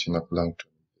liquidation of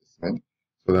long-term investment.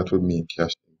 So that would mean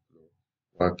cash inflow.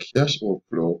 While cash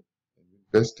outflow in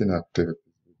investing activities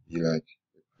would be like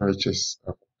the purchase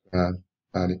of a plant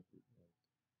and equipment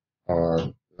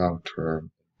or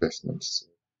long-term investments.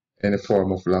 So any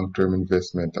form of long-term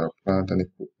investment or plant and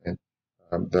equipment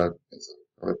that is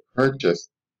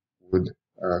purchased would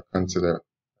consider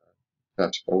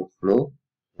cash outflow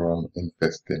from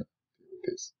investing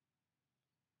activities.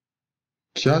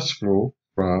 Cash flow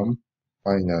from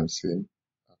financing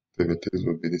activities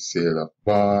would be the sale of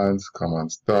bonds, common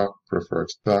stock, preferred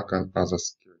stock, and other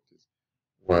securities,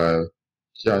 while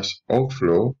cash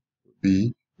outflow would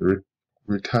be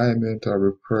retirement or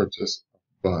repurchase of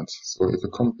bonds. So if a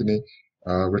company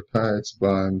retire its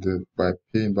bond by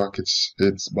paying back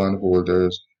its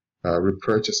bondholders,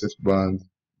 repurchase its bond.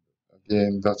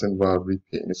 Again, that involves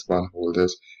repaying its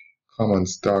bondholders, common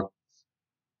stock,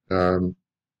 um,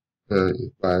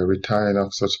 by retiring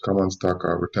of such common stock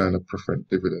or retiring of preferred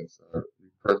dividends or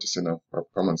repurchasing of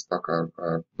common stock or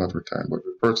not retiring, but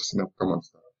repurchasing of common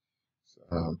stock.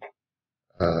 Um,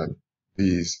 uh,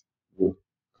 these would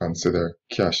consider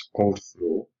cash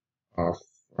outflow of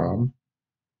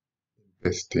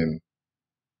investing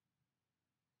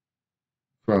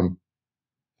from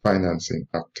financing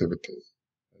activities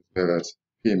as well as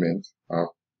payment of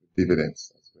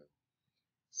dividends as well.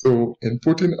 So in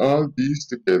putting all these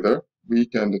together, we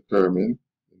can determine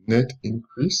the net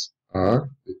increase or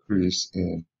decrease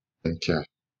in cash.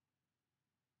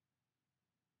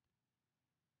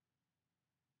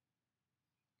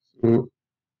 So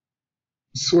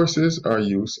sources or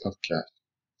use of cash.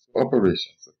 So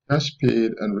operations. So cash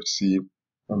paid and received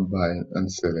from buying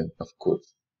and selling of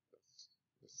goods.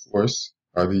 The source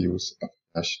or the use of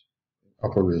cash in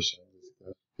operations is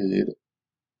cash paid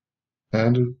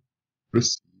and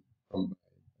received from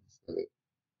buying and selling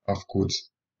of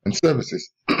goods and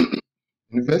services.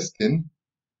 Investment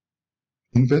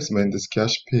is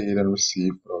cash paid and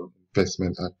received from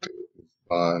investment activities,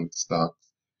 bonds,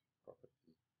 stocks, property,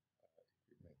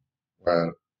 equipment.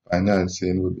 While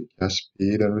financing would be cash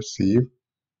paid and received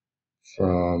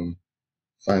from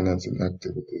financing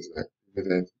activities like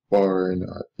dividends, borrowing,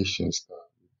 or issuing stock,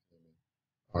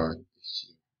 or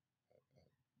issue.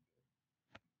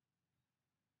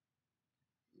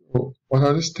 So what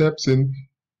are the steps in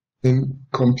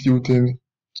computing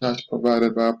cash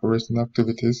provided by operating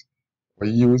activities? We're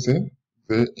using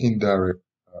the indirect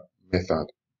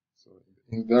method. So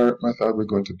in the indirect method, we're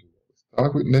going to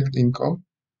start with net income,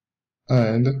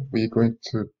 and we're going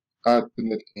to add the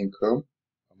net income,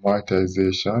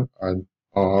 amortization, and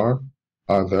or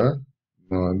other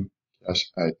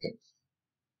non-cash items.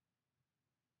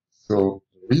 So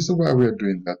the reason why we're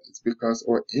doing that is because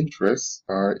our interests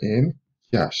are in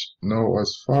cash. Now,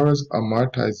 as far as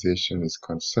amortization is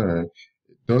concerned,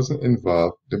 it doesn't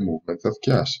involve the movement of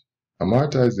cash.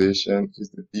 Amortization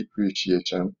is the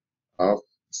depreciation of,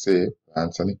 say,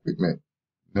 plants and equipment.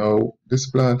 Now, this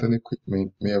plant and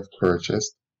equipment may have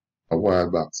purchased a while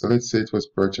back. So let's say it was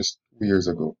purchased 2 years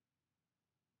ago.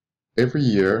 Every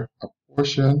year, a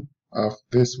portion of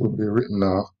this would be written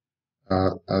off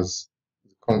as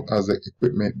the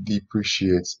equipment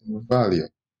depreciates in value.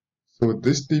 So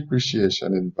this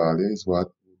depreciation in value is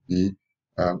what would be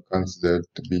considered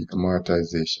to be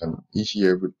amortization. Each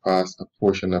year we pass a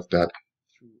portion of that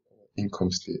through our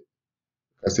income statement.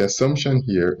 Because the assumption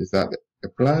here is that the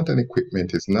plant and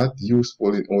equipment is not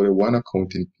useful in only one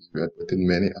accounting period, but in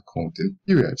many accounting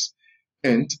periods.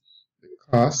 Hence, the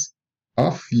cost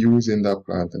of using that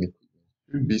plant and equipment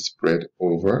should be spread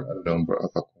over a number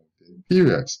of accounting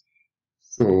periods.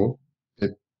 So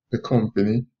the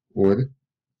company would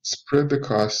spread the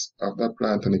cost of that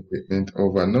plant and equipment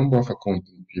over a number of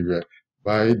accounting periods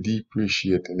by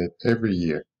depreciating it every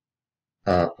year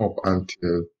up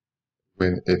until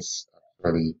when it's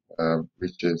actually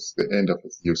reaches the end of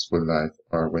its useful life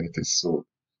or when it is sold.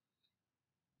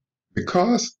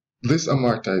 Because this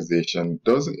amortization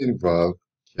doesn't involve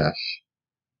cash,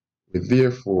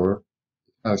 therefore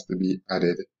it has to be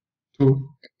added to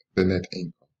the net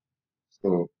income.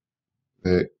 So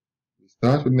we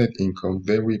start with net income,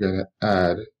 then we're going to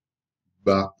add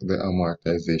back the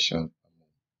amortization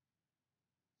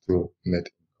to net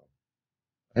income,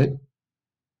 right?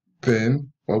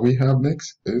 Then what we have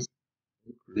next is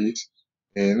increase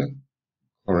in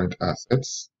current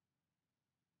assets,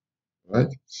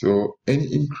 right? So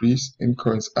any increase in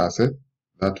current asset,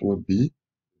 that would be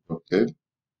deducted.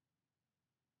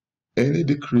 Any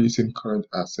decrease in current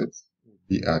assets would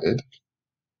be added.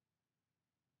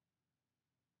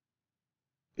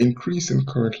 Increase in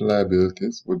current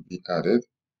liabilities would be added,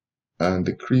 and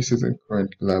decreases in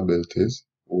current liabilities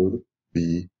would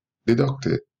be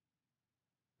deducted,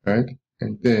 right?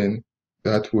 And then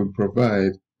that would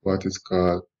provide what is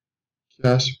called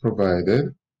cash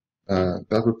provided.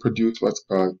 That will produce what's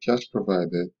called cash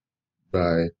provided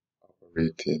by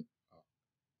operating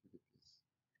activities.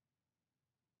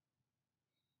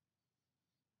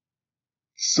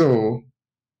 So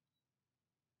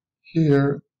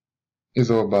here is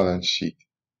our balance sheet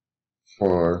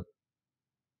for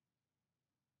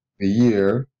the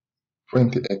year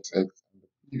 20XX and the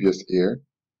previous year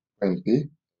 20W.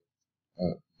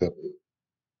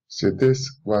 So this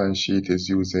balance sheet is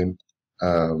using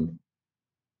accounting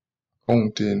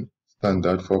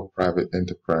standard for private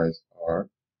enterprise, or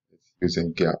it's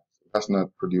using GAAP. That's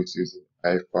not produced using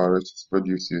IFRS is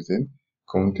produced using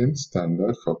accounting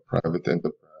standard for private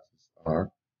enterprises,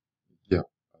 or yeah,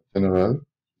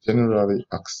 generally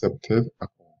accepted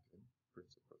accounting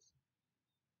principles.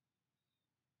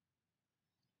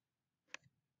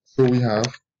 So we have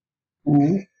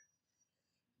two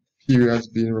periods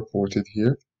being reported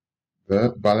here.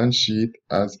 The balance sheet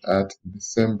as at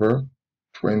December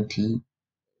 20X,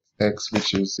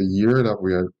 which is the year that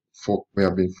we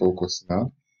have been focusing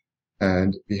on,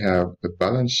 and we have the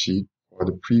balance sheet for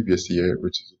the previous year,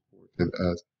 which is reported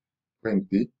as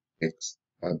 20X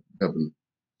and W.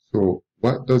 So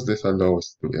what does this allow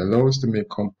us to do? It allows us to make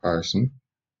comparison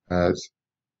as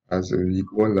we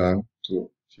go along to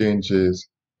changes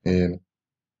in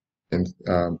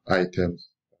items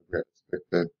that we are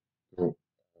expected to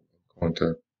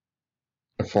encounter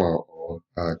for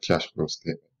our cash flow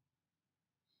statement.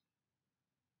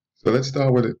 So let's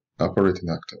start with the operating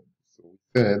activity. So we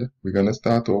said we're going to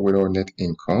start off with our net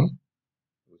income,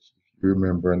 which, if you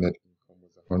remember, net income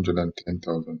was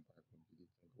 110,500.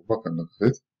 Go back and look at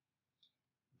it.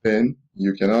 Then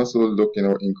you can also look in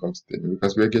our income statement,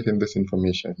 because we're getting this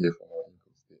information here from our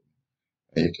income statement.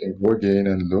 And you can go again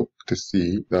and look to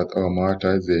see that our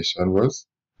amortization was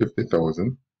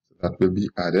 50,000. So that will be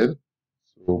added.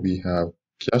 So we have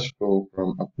cash flow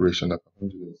from operation of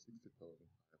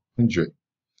 160,500.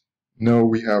 Now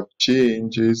we have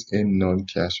changes in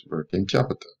non-cash working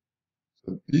capital.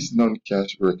 So this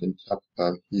non-cash working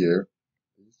capital here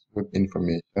is with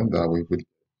information that we would get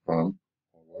from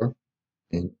our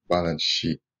balance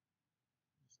sheet.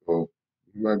 So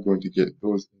we are going to get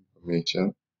those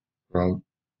information from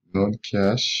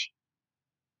non-cash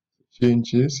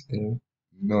changes in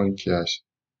non-cash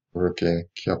working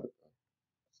capital.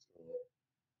 So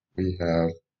we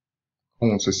have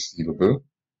accounts receivable,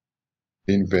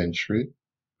 inventory,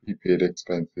 prepaid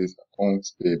expenses,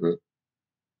 accounts payable,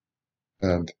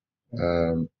 and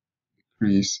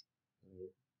decrease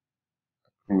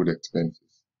accrued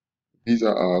expenses. These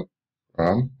are all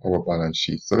from our balance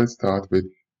sheet. So let's start with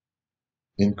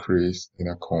increase in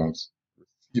accounts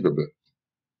receivable.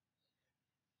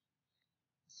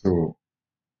 So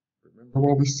remember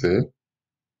what we said,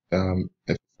 if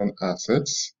it's an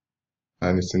assets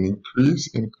and it's an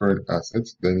increase in current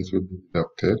assets, then it will be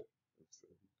deducted. If it's a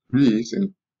decrease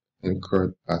in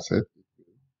current assets, it will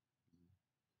be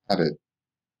added.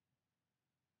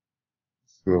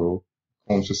 So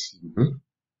accounts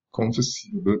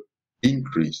receivable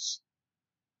increase,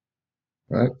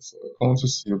 right? So accounts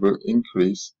receivable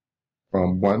increase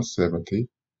from 170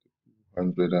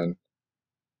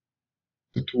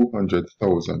 to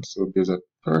 200,000. So there's a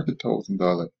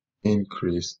 $30,000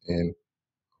 increase in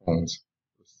accounts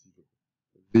receivable.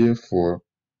 Therefore,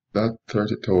 that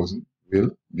 30,000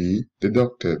 will be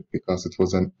deducted because it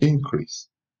was an increase.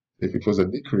 If it was a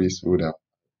decrease, we would have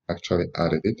actually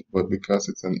added it, but because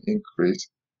it's an increase,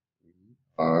 we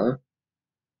are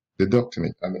deducting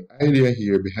it. And the idea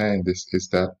here behind this is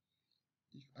that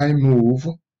if I move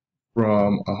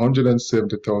from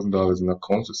 $170,000 in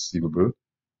accounts receivable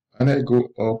and I go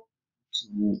up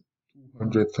to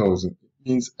 200,000, it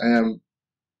means I am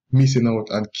missing out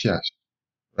on cash,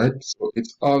 right? So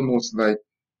it's almost like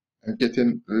I'm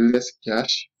getting less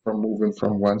cash from moving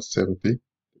from 170 to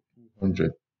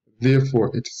 200.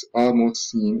 Therefore, it is almost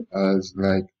seen as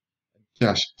like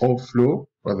cash outflow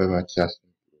rather than cash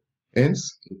inflow.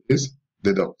 Hence, it is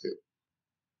deducted.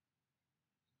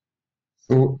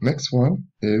 So next one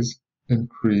is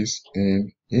increase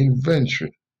in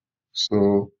inventory.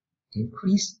 So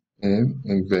increase in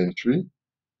inventory.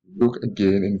 Look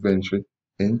again, inventory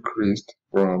increased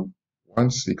from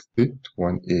 160 to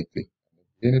 180.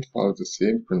 Again, it follows the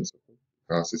same principle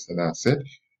because it's an asset.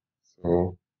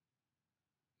 So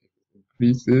if it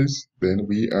increases, then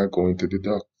we are going to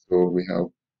deduct. So we have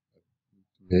to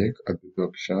make a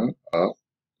deduction of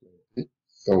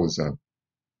 20,000.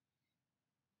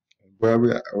 Where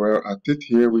we're at it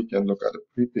here, we can look at the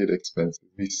prepaid expenses.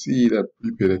 We see that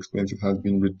prepaid expenses has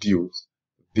been reduced.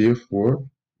 Therefore,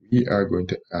 we are going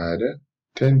to add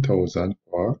 10,000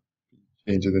 for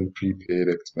changes in prepaid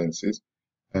expenses,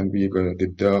 and we are going to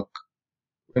deduct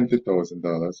 $20,000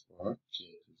 for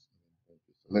changes in inventory.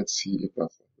 So let's see if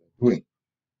that's what we're doing.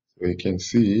 So you can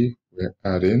see we're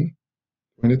adding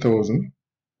 20,000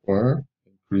 for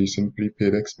increase in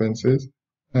prepaid expenses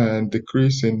and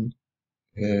decreasing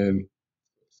in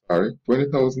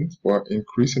 20,000 for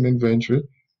increase in inventory,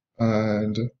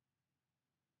 and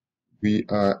we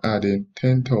are adding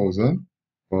 10,000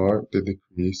 for the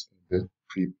decrease in the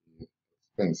prepaid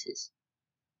expenses.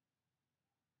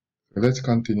 So let's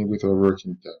continue with our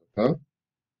working capital.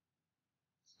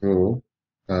 So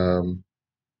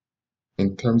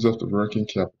in terms of the working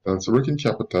capital. So working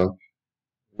capital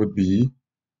would be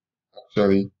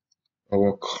actually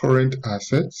our current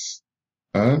assets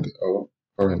and our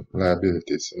current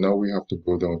liabilities. So now we have to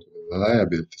go down to the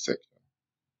liability section.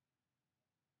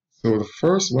 So the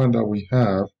first one that we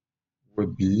have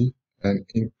would be an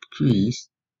increase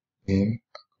in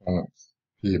accounts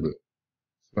payable.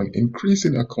 So an increase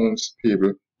in accounts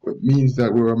payable means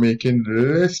that we are making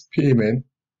less payment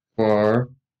for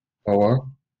our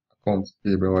accounts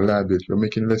payable or liability. We're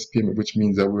making less payment, which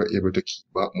means that we're able to keep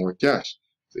back more cash.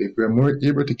 So if we're more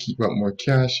able to keep back more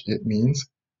cash, it means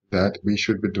that we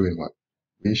should be doing what?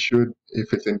 We should,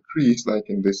 if it's increased, like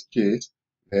in this case,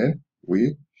 then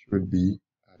we should be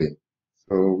adding.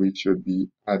 So we should be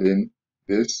adding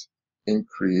this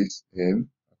increase in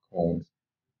accounts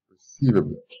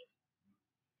receivable.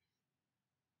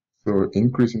 So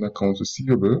increase in accounts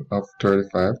receivable of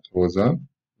 35,000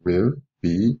 will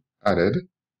be added,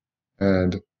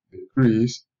 and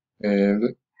decrease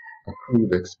in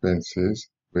accrued expenses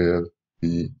will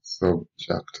be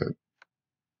subtracted.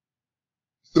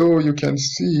 So you can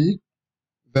see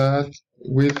that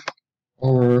with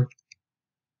our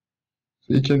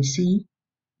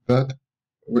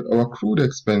accrued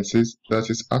expenses, that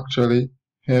is actually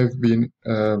have been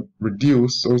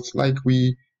reduced. So it's like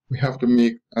we have to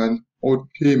make an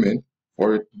outpayment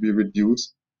for it to be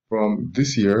reduced from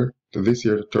this year to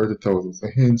 30,000. So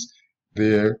hence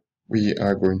there we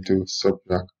are going to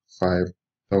subtract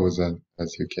 5,000,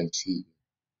 as you can see.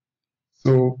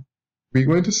 So we're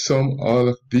going to sum all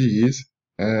of these,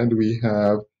 and we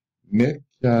have net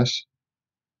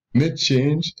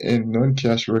change in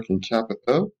non-cash working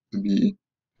capital to be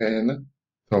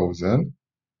 10,000,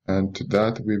 and to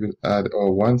that we will add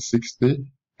our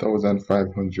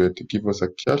 160,500 to give us a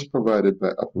cash provided by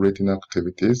operating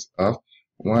activities of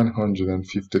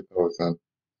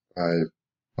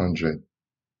 150,500.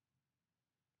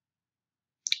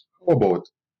 How about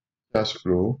cash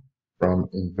flow from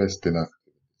investing activities?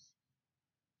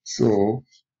 So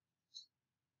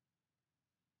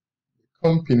the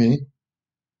company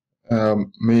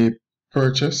may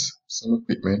purchase some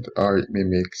equipment, or it may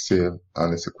make sale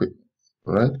on its equipment,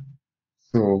 right?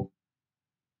 So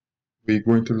we're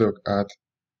going to look at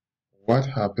what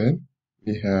happened.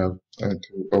 We have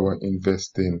to our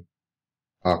investing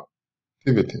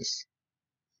activities.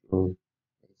 So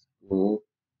let's go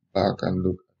back and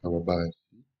look at our balance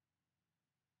sheet.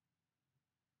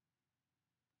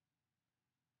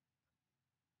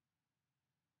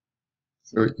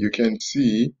 So you can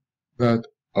see that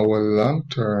our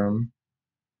long-term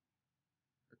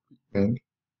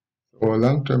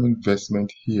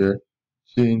investment here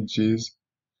changes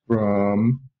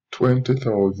from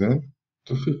 20,000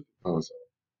 to 50,000,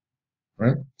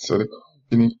 right? So the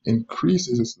company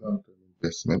increases its long-term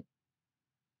investment,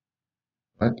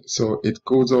 right? So it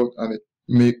goes out and it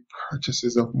makes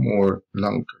purchases of more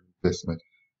long-term investment.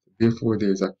 Therefore,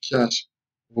 there is a cash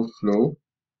outflow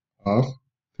of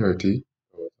 $30,000,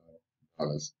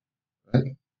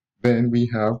 right? Then we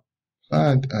have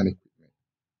plant and equipment.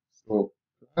 So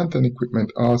plant and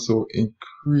equipment also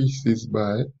increases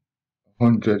by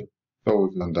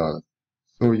 $100,000.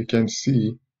 So you can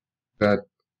see that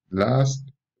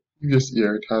previous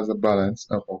year it has a balance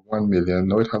of 1 million.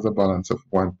 Now it has a balance of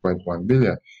 1.1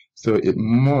 million. So it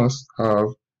must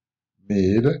have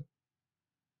made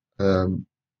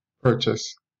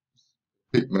purchase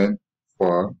equipment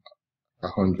for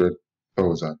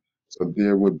 100,000. So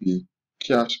there would be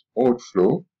cash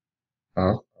outflow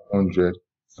of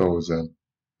 100,000,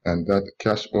 and that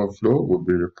cash outflow will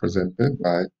be represented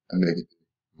by a negative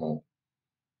amount.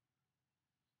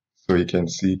 So you can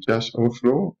see cash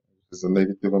outflow is a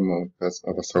negative amount. That's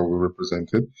how we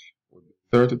represent it.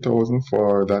 30,000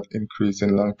 for that increase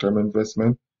in long-term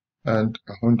investment, and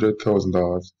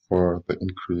 $100,000 for the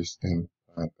increase in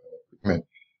plant equipment.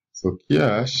 So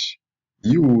cash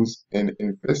used in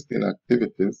investing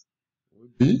activities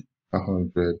would be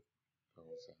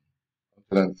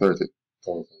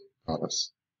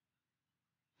 $130,000.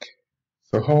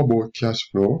 So how about cash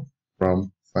flow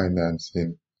from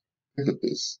financing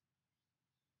activities?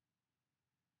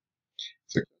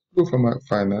 So cash flow from our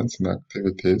financing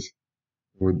activities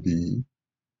would be,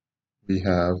 we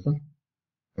have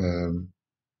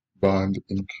bond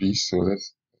increase. So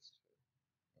let's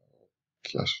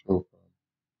cash flow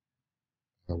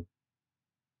from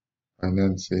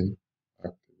financing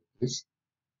activities.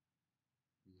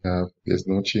 There's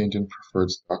no change in preferred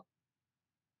stock.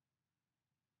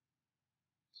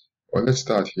 Well, let's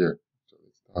start here. So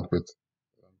let's start with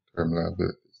long-term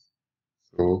liabilities.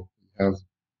 So we have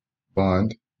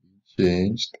bond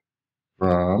changed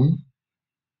from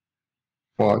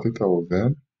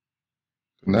 40,000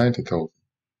 to 90,000.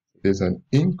 There's an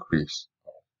increase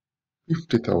of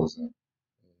 50,000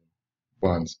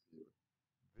 bonds.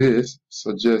 This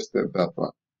suggested that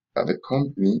the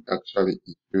company actually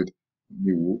issued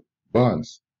new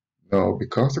bonds. Now,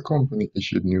 because the company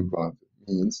issued new bonds, it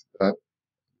means that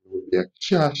there will be a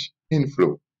cash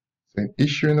inflow. So in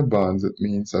issuing the bonds, it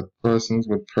means that persons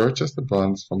would purchase the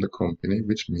bonds from the company,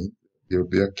 which means there will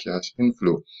be a cash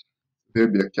inflow. There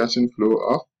will be a cash inflow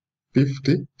of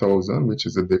 50,000, which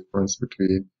is the difference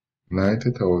between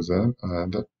 90,000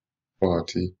 and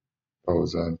 $40,000.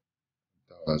 So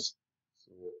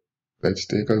let's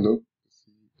take a look to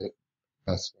see if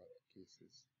that's what the case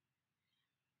is.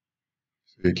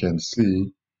 So you can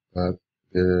see that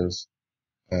there's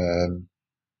an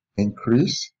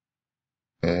increase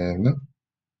in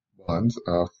bonds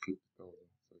of 50,000. So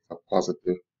it's a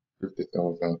positive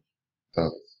 $50,000.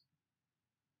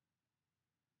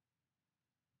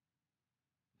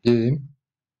 Again,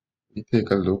 we take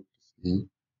a look to see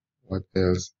what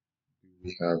else do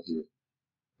we have here,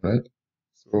 right?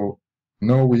 So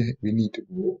now we need to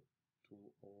go to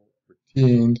our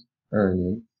retained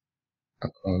earnings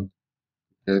account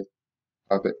to get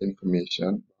other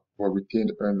information for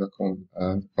retained earnings account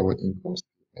and our income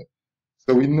statement.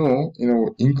 So we know in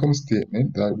our income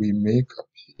statement that we make a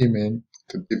payment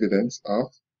to dividends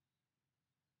of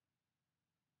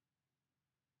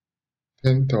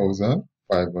 10,500.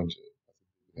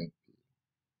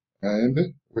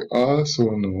 And we also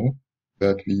know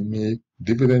that we make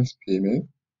dividends payment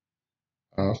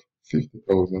of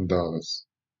 $50,000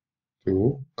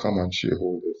 to common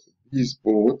shareholders. These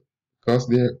both, because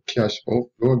they're cash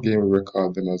outflow, again we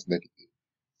record them as negative.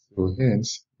 So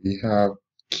hence we have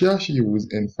cash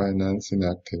used in financing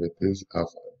activities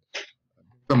of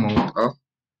an amount of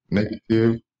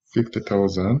negative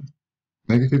 50,000,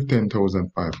 negative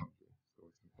 10,500. So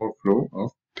it's an outflow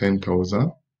of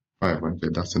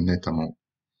 10,500. That's the net amount.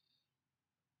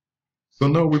 So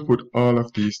now we put all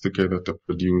of these together to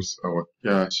produce our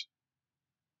cash.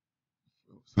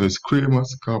 So this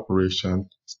Creamos Corporation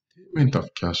statement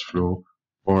of cash flow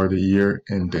for the year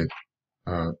ended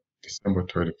December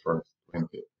 31st,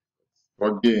 2020. So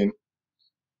again,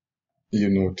 you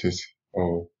notice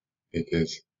how it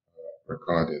is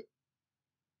recorded.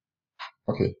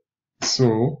 Okay,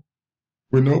 so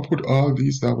we now put all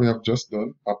these that we have just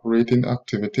done, operating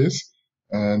activities,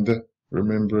 and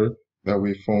remember that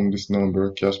we found this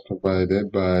number, cash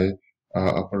provided by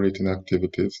operating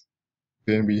activities.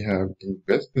 Then we have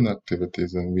investing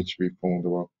activities, in which we found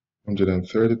about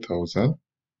 130,000,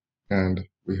 and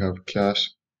we have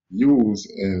cash used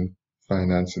in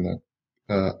financing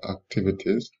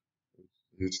activities,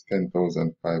 which is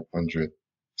 10,500.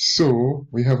 So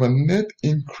we have a net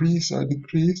increase or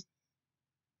decrease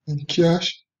in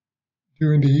cash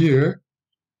during the year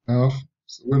of,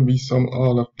 so when we sum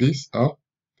all of this up,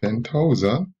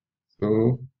 10,000.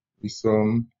 So we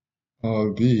sum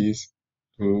all these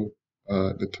to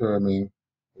determine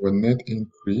our net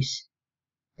increase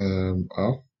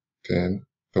of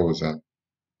 10,000.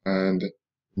 And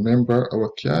remember, our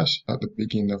cash at the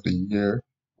beginning of the year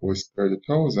was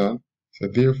 30,000. So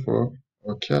therefore,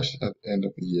 our cash at the end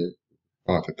of the year is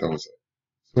 40,000.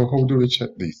 So how do we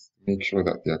check this? Make sure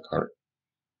that they are correct.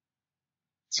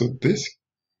 So this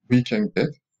we can get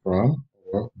from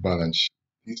our balance sheet,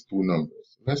 these two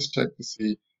numbers. Let's check to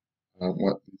see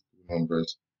what these two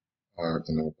numbers are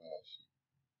in our balance sheet.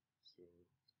 So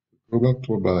if we go back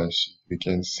to our balance sheet, we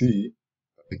can see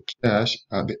that the cash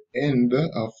at the end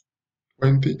of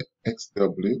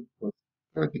 20XW was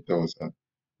 30,000,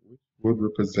 which would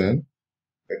represent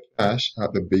the cash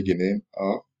at the beginning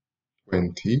of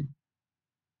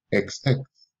 20XX.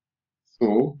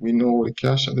 So we know the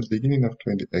cash at the beginning of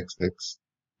 20XX,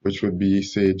 which would be,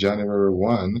 say, January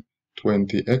 1,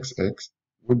 20XX,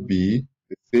 would be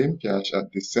the same cash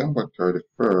at December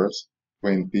 31st,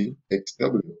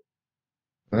 20XW.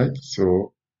 Right?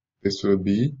 So this will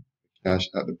be the cash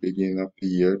at the beginning of the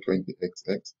year,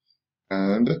 20XX,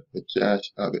 and the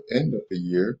cash at the end of the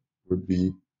year would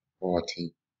be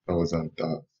 $40,000.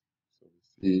 So we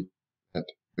see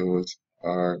that those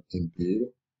are indeed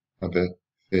the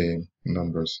same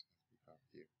numbers we have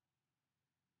here.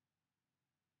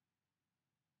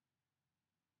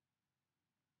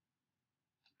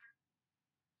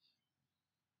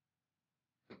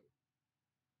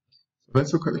 So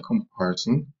let's look at the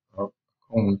comparison of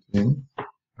accounting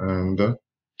and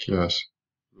cash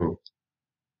flow.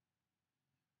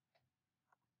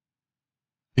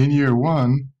 In year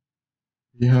one,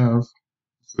 we have,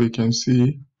 so you can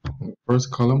see in the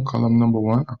first column, column number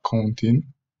 1, accounting.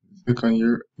 The second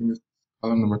year, in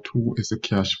column number 2 is the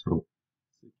cash flow.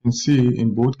 can see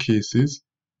in both cases,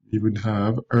 we would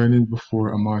have earnings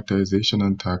before amortization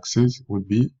and taxes would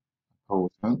be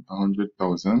 1,000,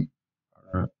 100,000,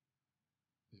 or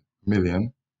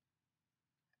million.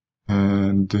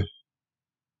 And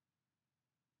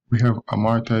we have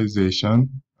amortization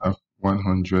of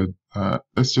 100.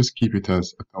 Let's just keep it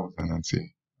as 1,000 and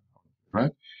say,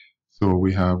 right? So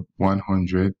we have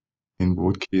 100 in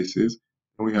both cases.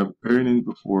 And we have earnings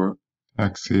before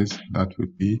taxes, that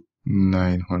would be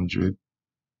 900.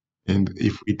 And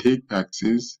if we take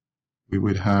taxes, we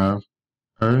would have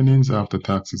earnings after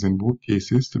taxes in both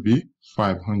cases to be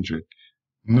 500.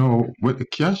 Now, with the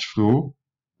cash flow,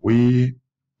 we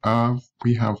have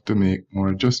to make more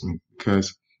adjustments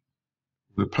because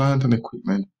the plant and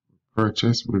equipment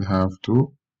purchase will have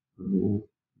to remove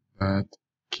that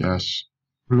cash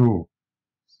flow.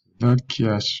 That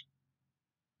cash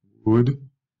would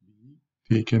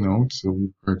be taken out. So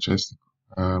we purchased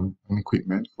an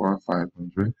equipment for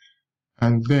 500,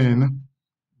 and then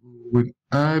we would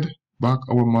add back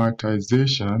our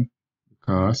amortization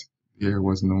because there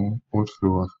was no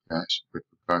outflow of cash with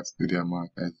regards to the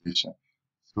amortization.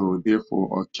 So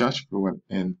therefore, our cash flow at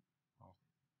the end of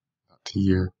that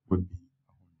year would be 100.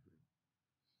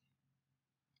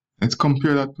 Let's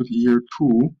compare that with year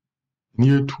 2. In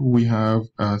year 2, we have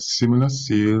similar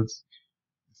sales,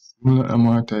 similar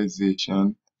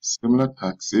amortization, similar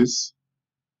taxes,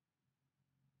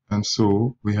 and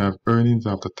so we have earnings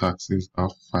after taxes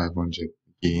of 500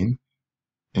 again.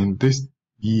 In this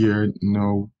year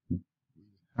now, we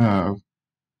have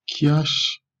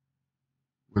cash.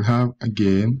 We'll have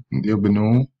again, there will be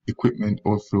no equipment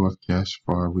outflow of cash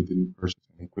for we didn't purchase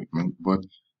any equipment, but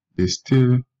there's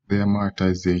still the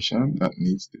amortization that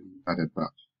needs to be added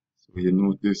back. So you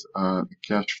notice the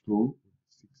cash flow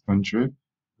 600,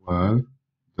 while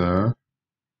the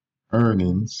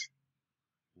earnings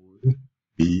would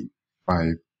be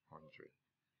 500.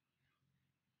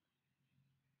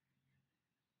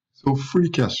 So free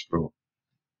cash flow.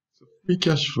 So free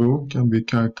cash flow can be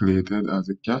calculated as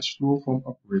a cash flow from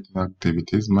operating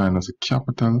activities minus a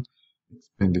capital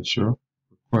expenditure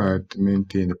required to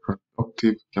maintain the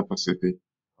productive capacity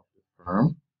of the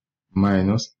firm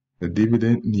minus the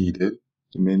dividend needed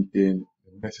to maintain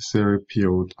the necessary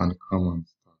payout on common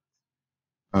stock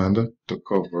and to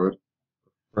cover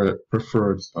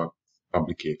preferred stock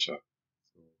obligation.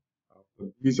 So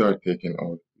after these are taken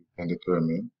out, you can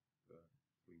determine the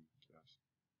free cash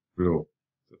flow.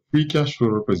 The free cash flow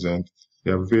represents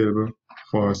the available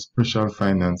for special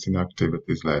financing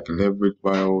activities like leverage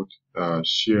buyout,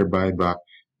 share buyback,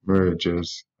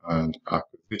 mergers, and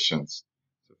acquisitions.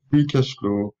 The free cash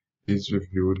flow is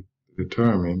reviewed to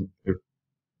determine if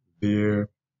there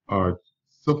are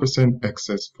sufficient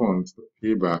excess funds to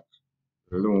pay back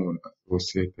the loan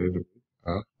associated with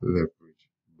a leverage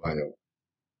buyout.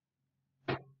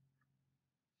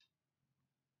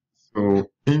 So,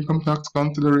 income tax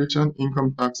consideration,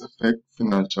 income tax affect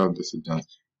financial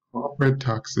decisions. Corporate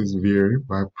taxes vary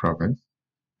by province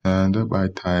and by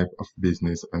type of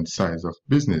business and size of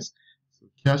business. So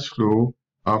cash flow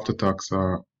after tax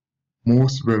are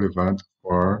most relevant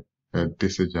for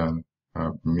decision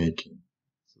making.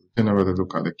 So generally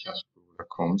look at the cash flow that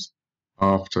comes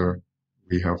after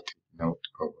we have taken out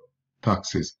our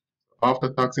taxes.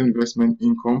 After tax investment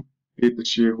income paid to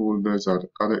shareholders or to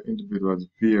other individuals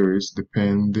varies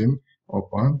depending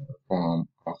upon the form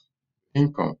of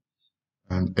income,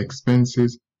 and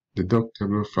expenses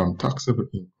deductible from taxable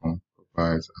income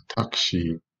provides a tax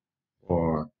shield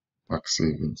for tax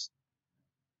savings.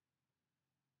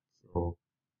 So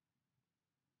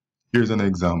here's an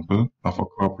example of a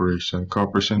corporation.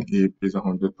 Corporation A pays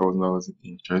 $100,000 in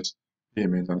interest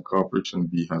payment and Corporation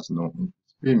B has no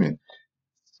interest payment.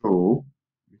 So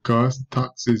because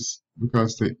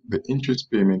the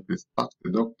interest payment is tax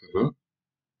deductible,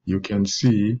 you can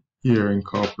see here in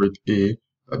corporate A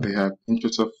that they have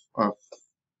interest of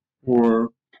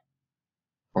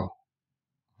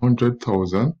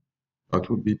 400,000 that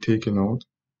would be taken out,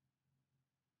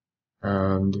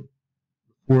 and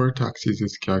before taxes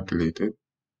is calculated,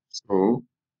 so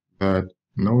that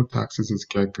no taxes is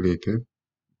calculated.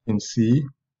 You can see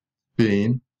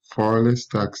paying far less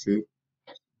taxes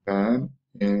than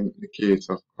in the case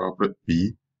of corporate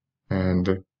B,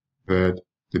 and that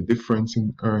the difference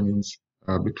in earnings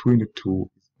between the two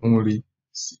is only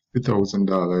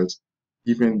 $60,000,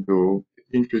 even though the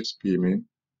interest payment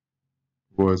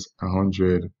was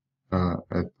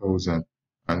 100,000,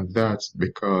 and that's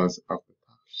because of the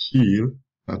tax shield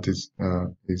that is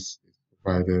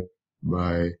provided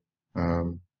by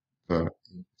the interest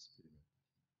payment.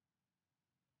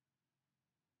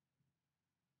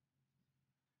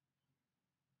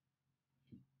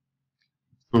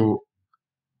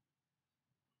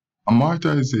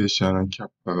 amortization and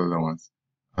capital allowance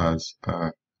as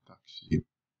a tax shield.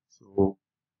 So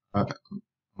uh,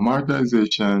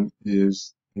 amortization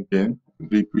is again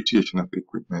depreciation of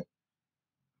equipment.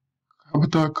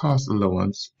 Capital cost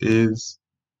allowance is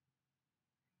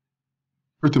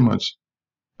pretty much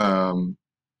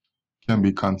can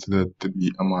be considered to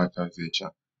be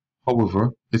amortization.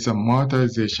 However, it's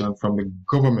amortization from the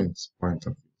government's point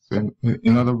of view. So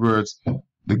in other words,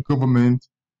 the government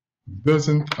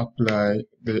doesn't apply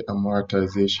the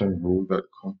amortization rule that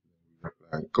company will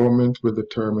apply. Government will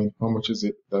determine how much is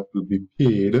it that will be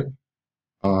paid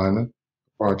on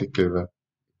a particular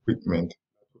equipment.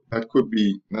 That could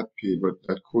be not paid, but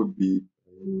that could be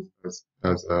used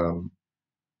as to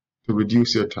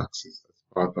reduce your taxes as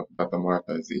part of that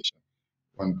amortization.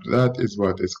 And that is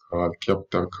what is called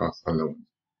capital cost allowance.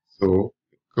 So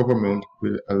the government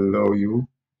will allow you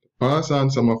to pass on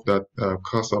some of that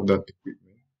cost of that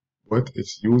equipment, but it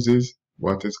uses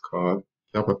what is called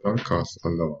capital cost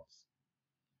allowance.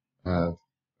 And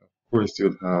of course,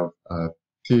 you'll have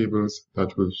tables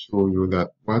that will show you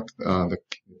that what the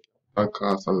capital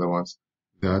cost allowance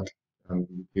that can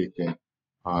be taken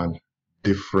on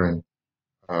different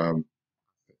assets.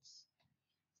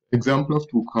 Example of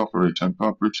two corporations.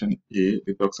 Corporation A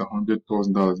deducts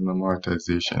 $100,000 in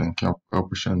amortization and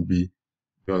corporation B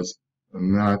does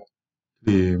not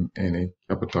claim any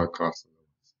capital cost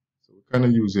allowance. So we're kind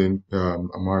of using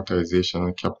amortization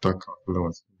and capital cost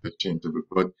allowance interchangeable,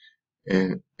 but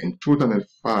in truth and in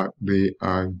fact, they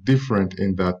are different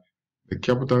in that the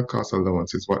capital cost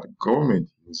allowance is what the government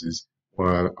uses,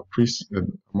 while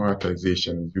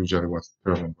amortization is usually what's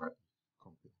determined by the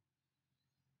company.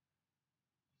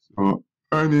 So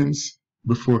earnings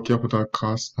before capital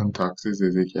costs and taxes,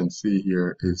 as you can see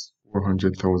here, is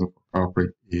 $400,000 for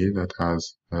corporate A that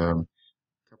has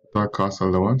capital cost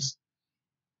allowance,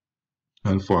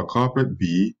 and for corporate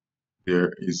B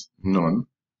there is none.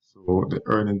 So the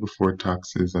earnings before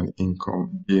taxes and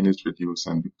income gain is reduced,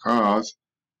 and because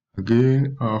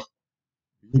again of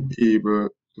being able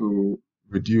to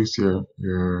reduce your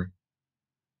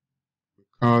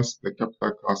cost, the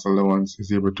capital cost allowance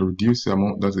is able to reduce the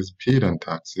amount that is paid on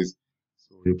taxes.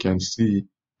 So you can see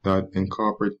that in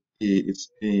corporate A, it's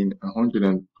paying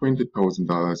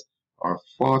 $120,000 or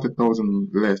 $40,000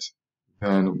 less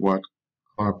than what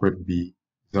corporate B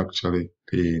is actually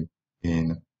paying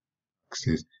in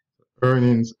taxes.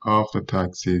 Earnings after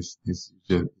taxes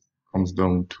comes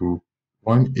down to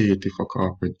 180 for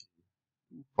corporate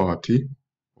A, 40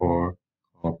 for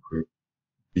corporate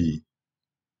B.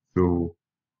 So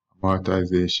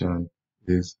amortization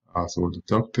is also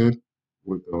deducted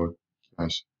without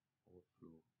cash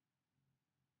outflow.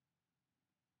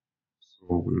 So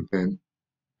we'll then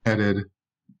edit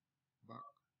back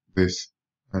this,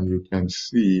 and you can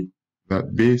see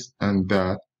that based on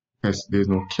that, because there's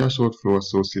no cash outflow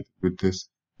associated with this,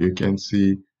 you can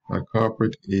see that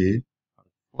corporate A has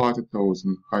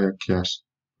 40,000 higher cash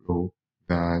flow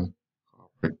than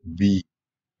corporate B,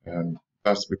 and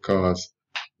that's because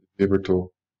it's able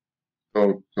to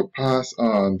pass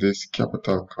on this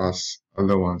capital cost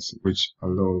allowance, which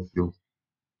allows you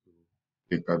to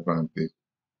take advantage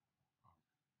of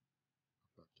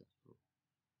that cash flow.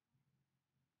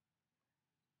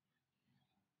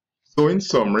 So in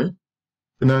summary,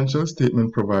 financial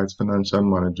statement provides financial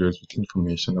managers with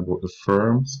information about the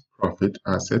firm's profit,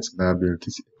 assets,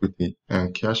 liabilities, equity,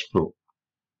 and cash flow.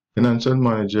 Financial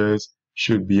managers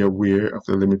should be aware of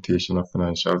the limitation of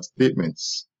financial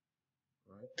statements.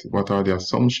 What are the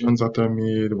assumptions that are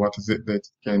made? What is it that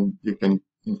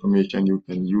information you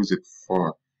can use it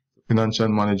for? Financial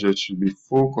managers should be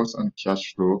focused on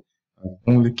cash flow, and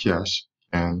only cash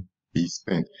can be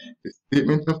spent. The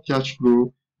statement of cash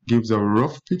flow gives a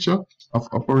rough picture of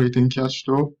operating cash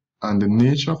flow and the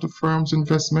nature of the firm's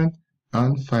investment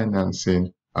and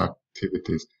financing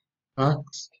activities.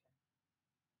 Tax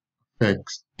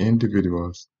affects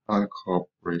individuals and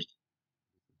corporate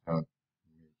decision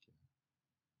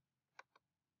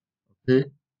making. Okay,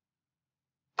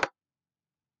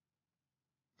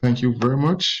 thank you very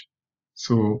much.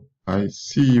 So I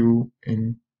see you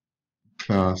in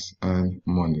class on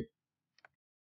Monday.